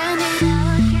candy.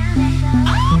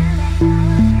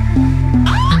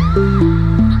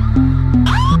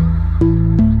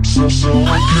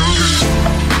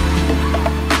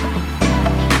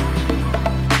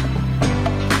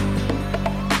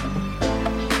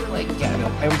 Like, yeah, no,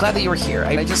 I'm glad that you were here.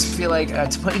 I just feel like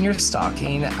to put in your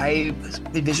stocking, I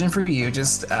envision for you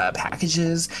just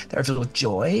packages that are filled with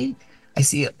joy. I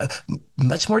see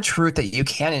much more truth that you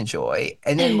can enjoy,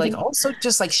 and then like also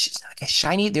just like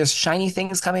shiny. There's shiny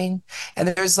things coming, and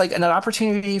there's like an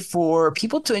opportunity for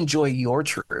people to enjoy your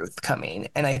truth coming,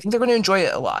 and I think they're going to enjoy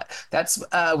it a lot. That's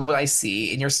what I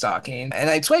see in your stocking, and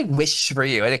that's what I wish for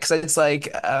you. Because it's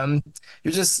like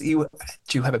you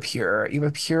do have a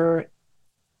pure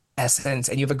essence,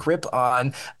 and you have a grip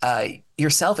on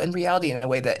yourself and reality in a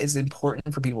way that is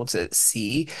important for people to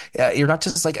see. You're not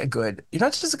just a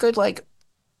good like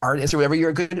artist or whatever.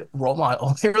 You're a good role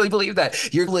model. I really believe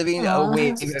that you're living a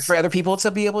way for other people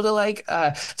to be able to like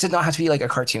to not have to be like a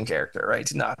cartoon character, right?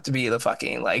 To not have to be the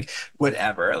fucking like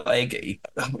whatever, like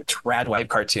trad wife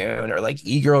cartoon or like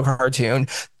e-girl cartoon.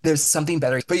 There's something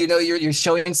better, but you're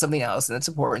showing something else, and it's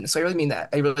important. So I really mean that.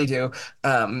 I really do.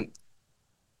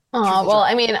 Oh, well,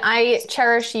 I mean, I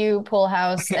cherish you, Pool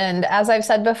House. And as I've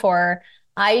said before,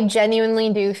 I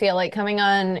genuinely do feel like coming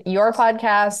on your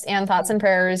podcast and Thoughts and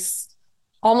Prayers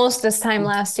almost this time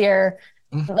last year,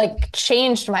 like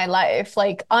changed my life,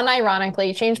 like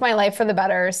unironically changed my life for the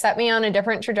better, set me on a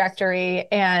different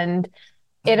trajectory. And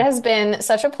it has been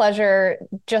such a pleasure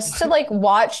just to like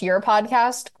watch your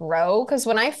podcast grow. Because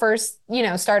when I first,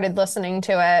 started listening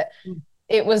to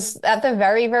it was at the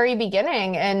very, very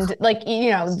beginning. And like,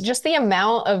 just the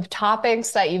amount of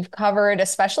topics that you've covered,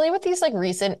 especially with these like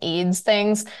recent AIDS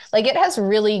things, like it has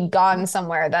really gone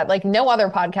somewhere that like no other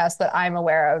podcast that I'm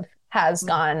aware of has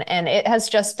gone. And it has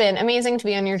just been amazing to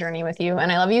be on your journey with you. And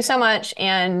I love you so much.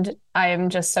 And I'm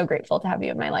just so grateful to have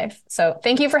you in my life. So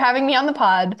thank you for having me on the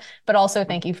pod, but also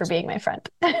thank you for being my friend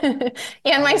and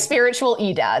my spiritual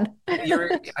e-dad.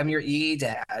 I'm your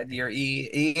e-dad, your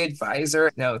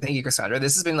e-advisor. No, thank you, Cassandra.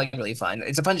 This has been like really fun.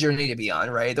 It's a fun journey to be on,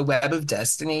 right? The web of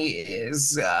destiny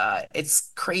is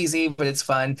it's crazy, but it's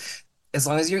fun. As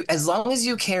long as you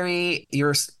carry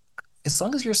as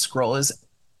long as your scroll is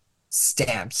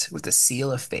stamped with the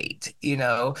seal of fate,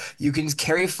 you can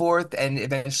carry forth and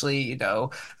eventually,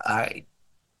 I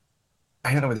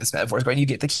don't know where this metaphor is going. You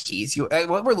get the keys.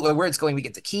 Where it's going, we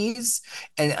get the keys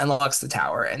and it unlocks the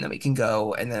tower, and then we can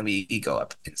go, and then we go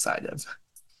up inside of.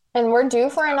 And we're due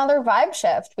for another vibe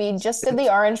shift. We just did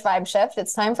the orange vibe shift.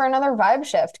 It's time for another vibe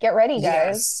shift. Get ready, guys.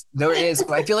 Yes, there is.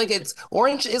 But I feel like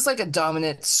orange is like a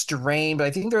dominant strain, but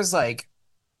I think there's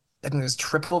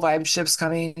triple vibe shifts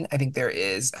coming. I think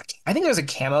there's a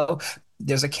camo.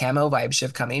 There's a camo vibe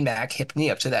shift coming back. Hit me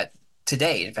up to that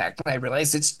today. In fact, when I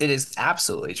realized it is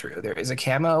absolutely true. There is a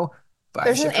camo vibe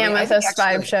There's shift an coming. amethyst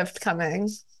vibe shift coming.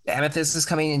 The amethyst is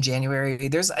coming in January.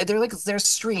 There's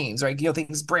streams, right?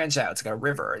 Things branch out. It's like a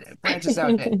river, and it branches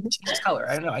out and it changes color.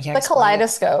 I don't know. I can't The explain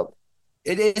kaleidoscope.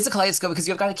 it is a kaleidoscope because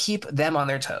you've got to keep them on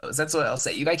their toes. That's what I'll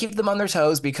say. You got to keep them on their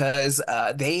toes because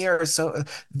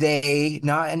they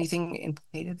not anything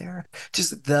implicated there.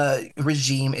 Just the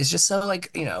regime is just so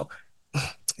like,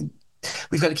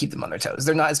 we've got to keep them on their toes.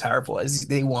 They're not as powerful as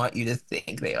they want you to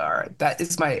think they are. That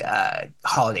is my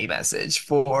holiday message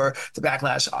for the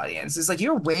Backlash audience. It's like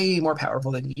you're way more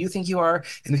powerful than you think you are,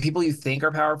 and the people you think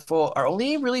are powerful are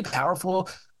only really powerful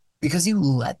because you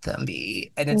let them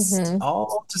be. And it's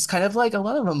all just kind of like there's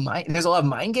a lot of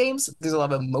mind games. There's a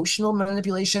lot of emotional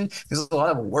manipulation. There's a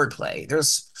lot of wordplay.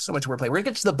 There's so much wordplay. We're gonna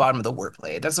get to the bottom of the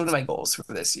wordplay. That's one of my goals for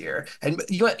this year. And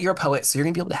you're a poet, so you're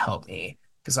gonna be able to help me.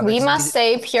 We must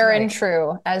stay pure and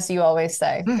true, as you always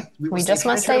say. We just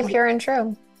must stay pure and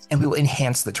true. And we will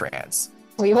enhance the trance.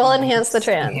 We will enhance the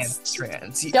trance. Enhance the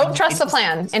trance. Don't trust the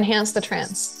plan. Enhance the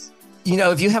trance.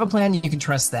 If you have a plan, you can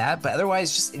trust that. But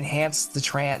otherwise, just enhance the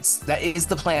trance. That is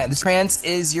the plan. The trance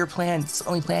is your plan. It's the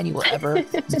only plan you will ever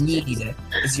need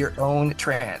is your own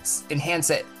trance.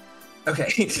 Enhance it.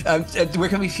 Okay. Where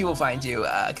can people find you,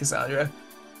 Cassandra?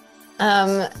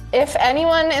 If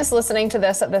anyone is listening to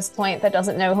this at this point that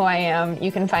doesn't know who I am,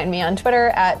 you can find me on Twitter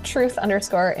at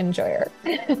truth_enjoyer.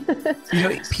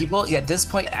 People at this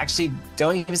point actually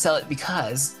don't even sell it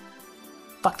because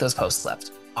fuck those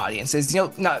post-left audiences.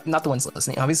 Not the ones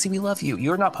listening. Obviously, we love you.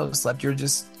 You're not post-left. You're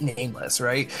just nameless,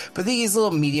 right? But these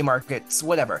little media markets,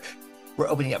 whatever, we're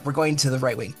opening up. We're going to the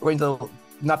right wing. We're going to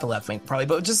not the left wing, probably,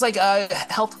 but just like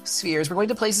health spheres. We're going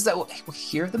to places that will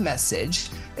hear the message.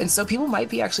 And so people might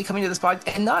be actually coming to this pod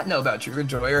and not know about True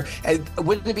Enjoyer. And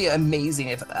wouldn't it be amazing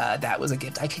if that was a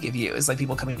gift I could give you? It's like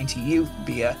people coming to you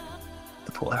via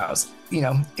the Pool House,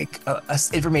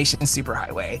 information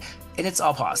superhighway. And it's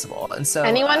all possible. And so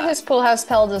anyone who's Pool House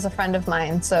Pelled is a friend of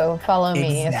mine. So follow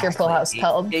me if you're Pool House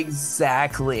Pelled.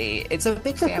 Exactly. It's a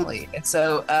big family. And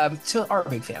so to our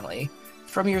big family,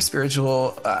 from your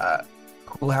spiritual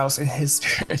Pool House and his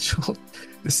spiritual,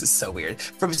 this is so weird,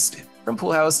 from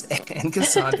Pool House and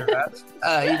Cassandra,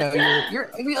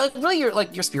 you're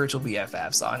like your spiritual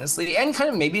BFFs, honestly, and kind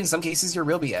of maybe in some cases your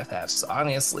real BFFs,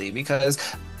 honestly,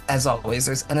 because as always,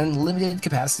 there's an unlimited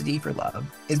capacity for love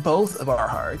in both of our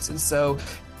hearts. And so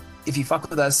if you fuck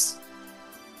with us,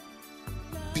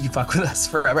 you fuck with us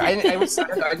forever. I didn't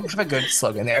have a good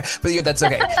slogan there, but that's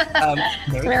okay.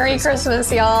 Merry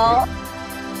Christmas, y'all.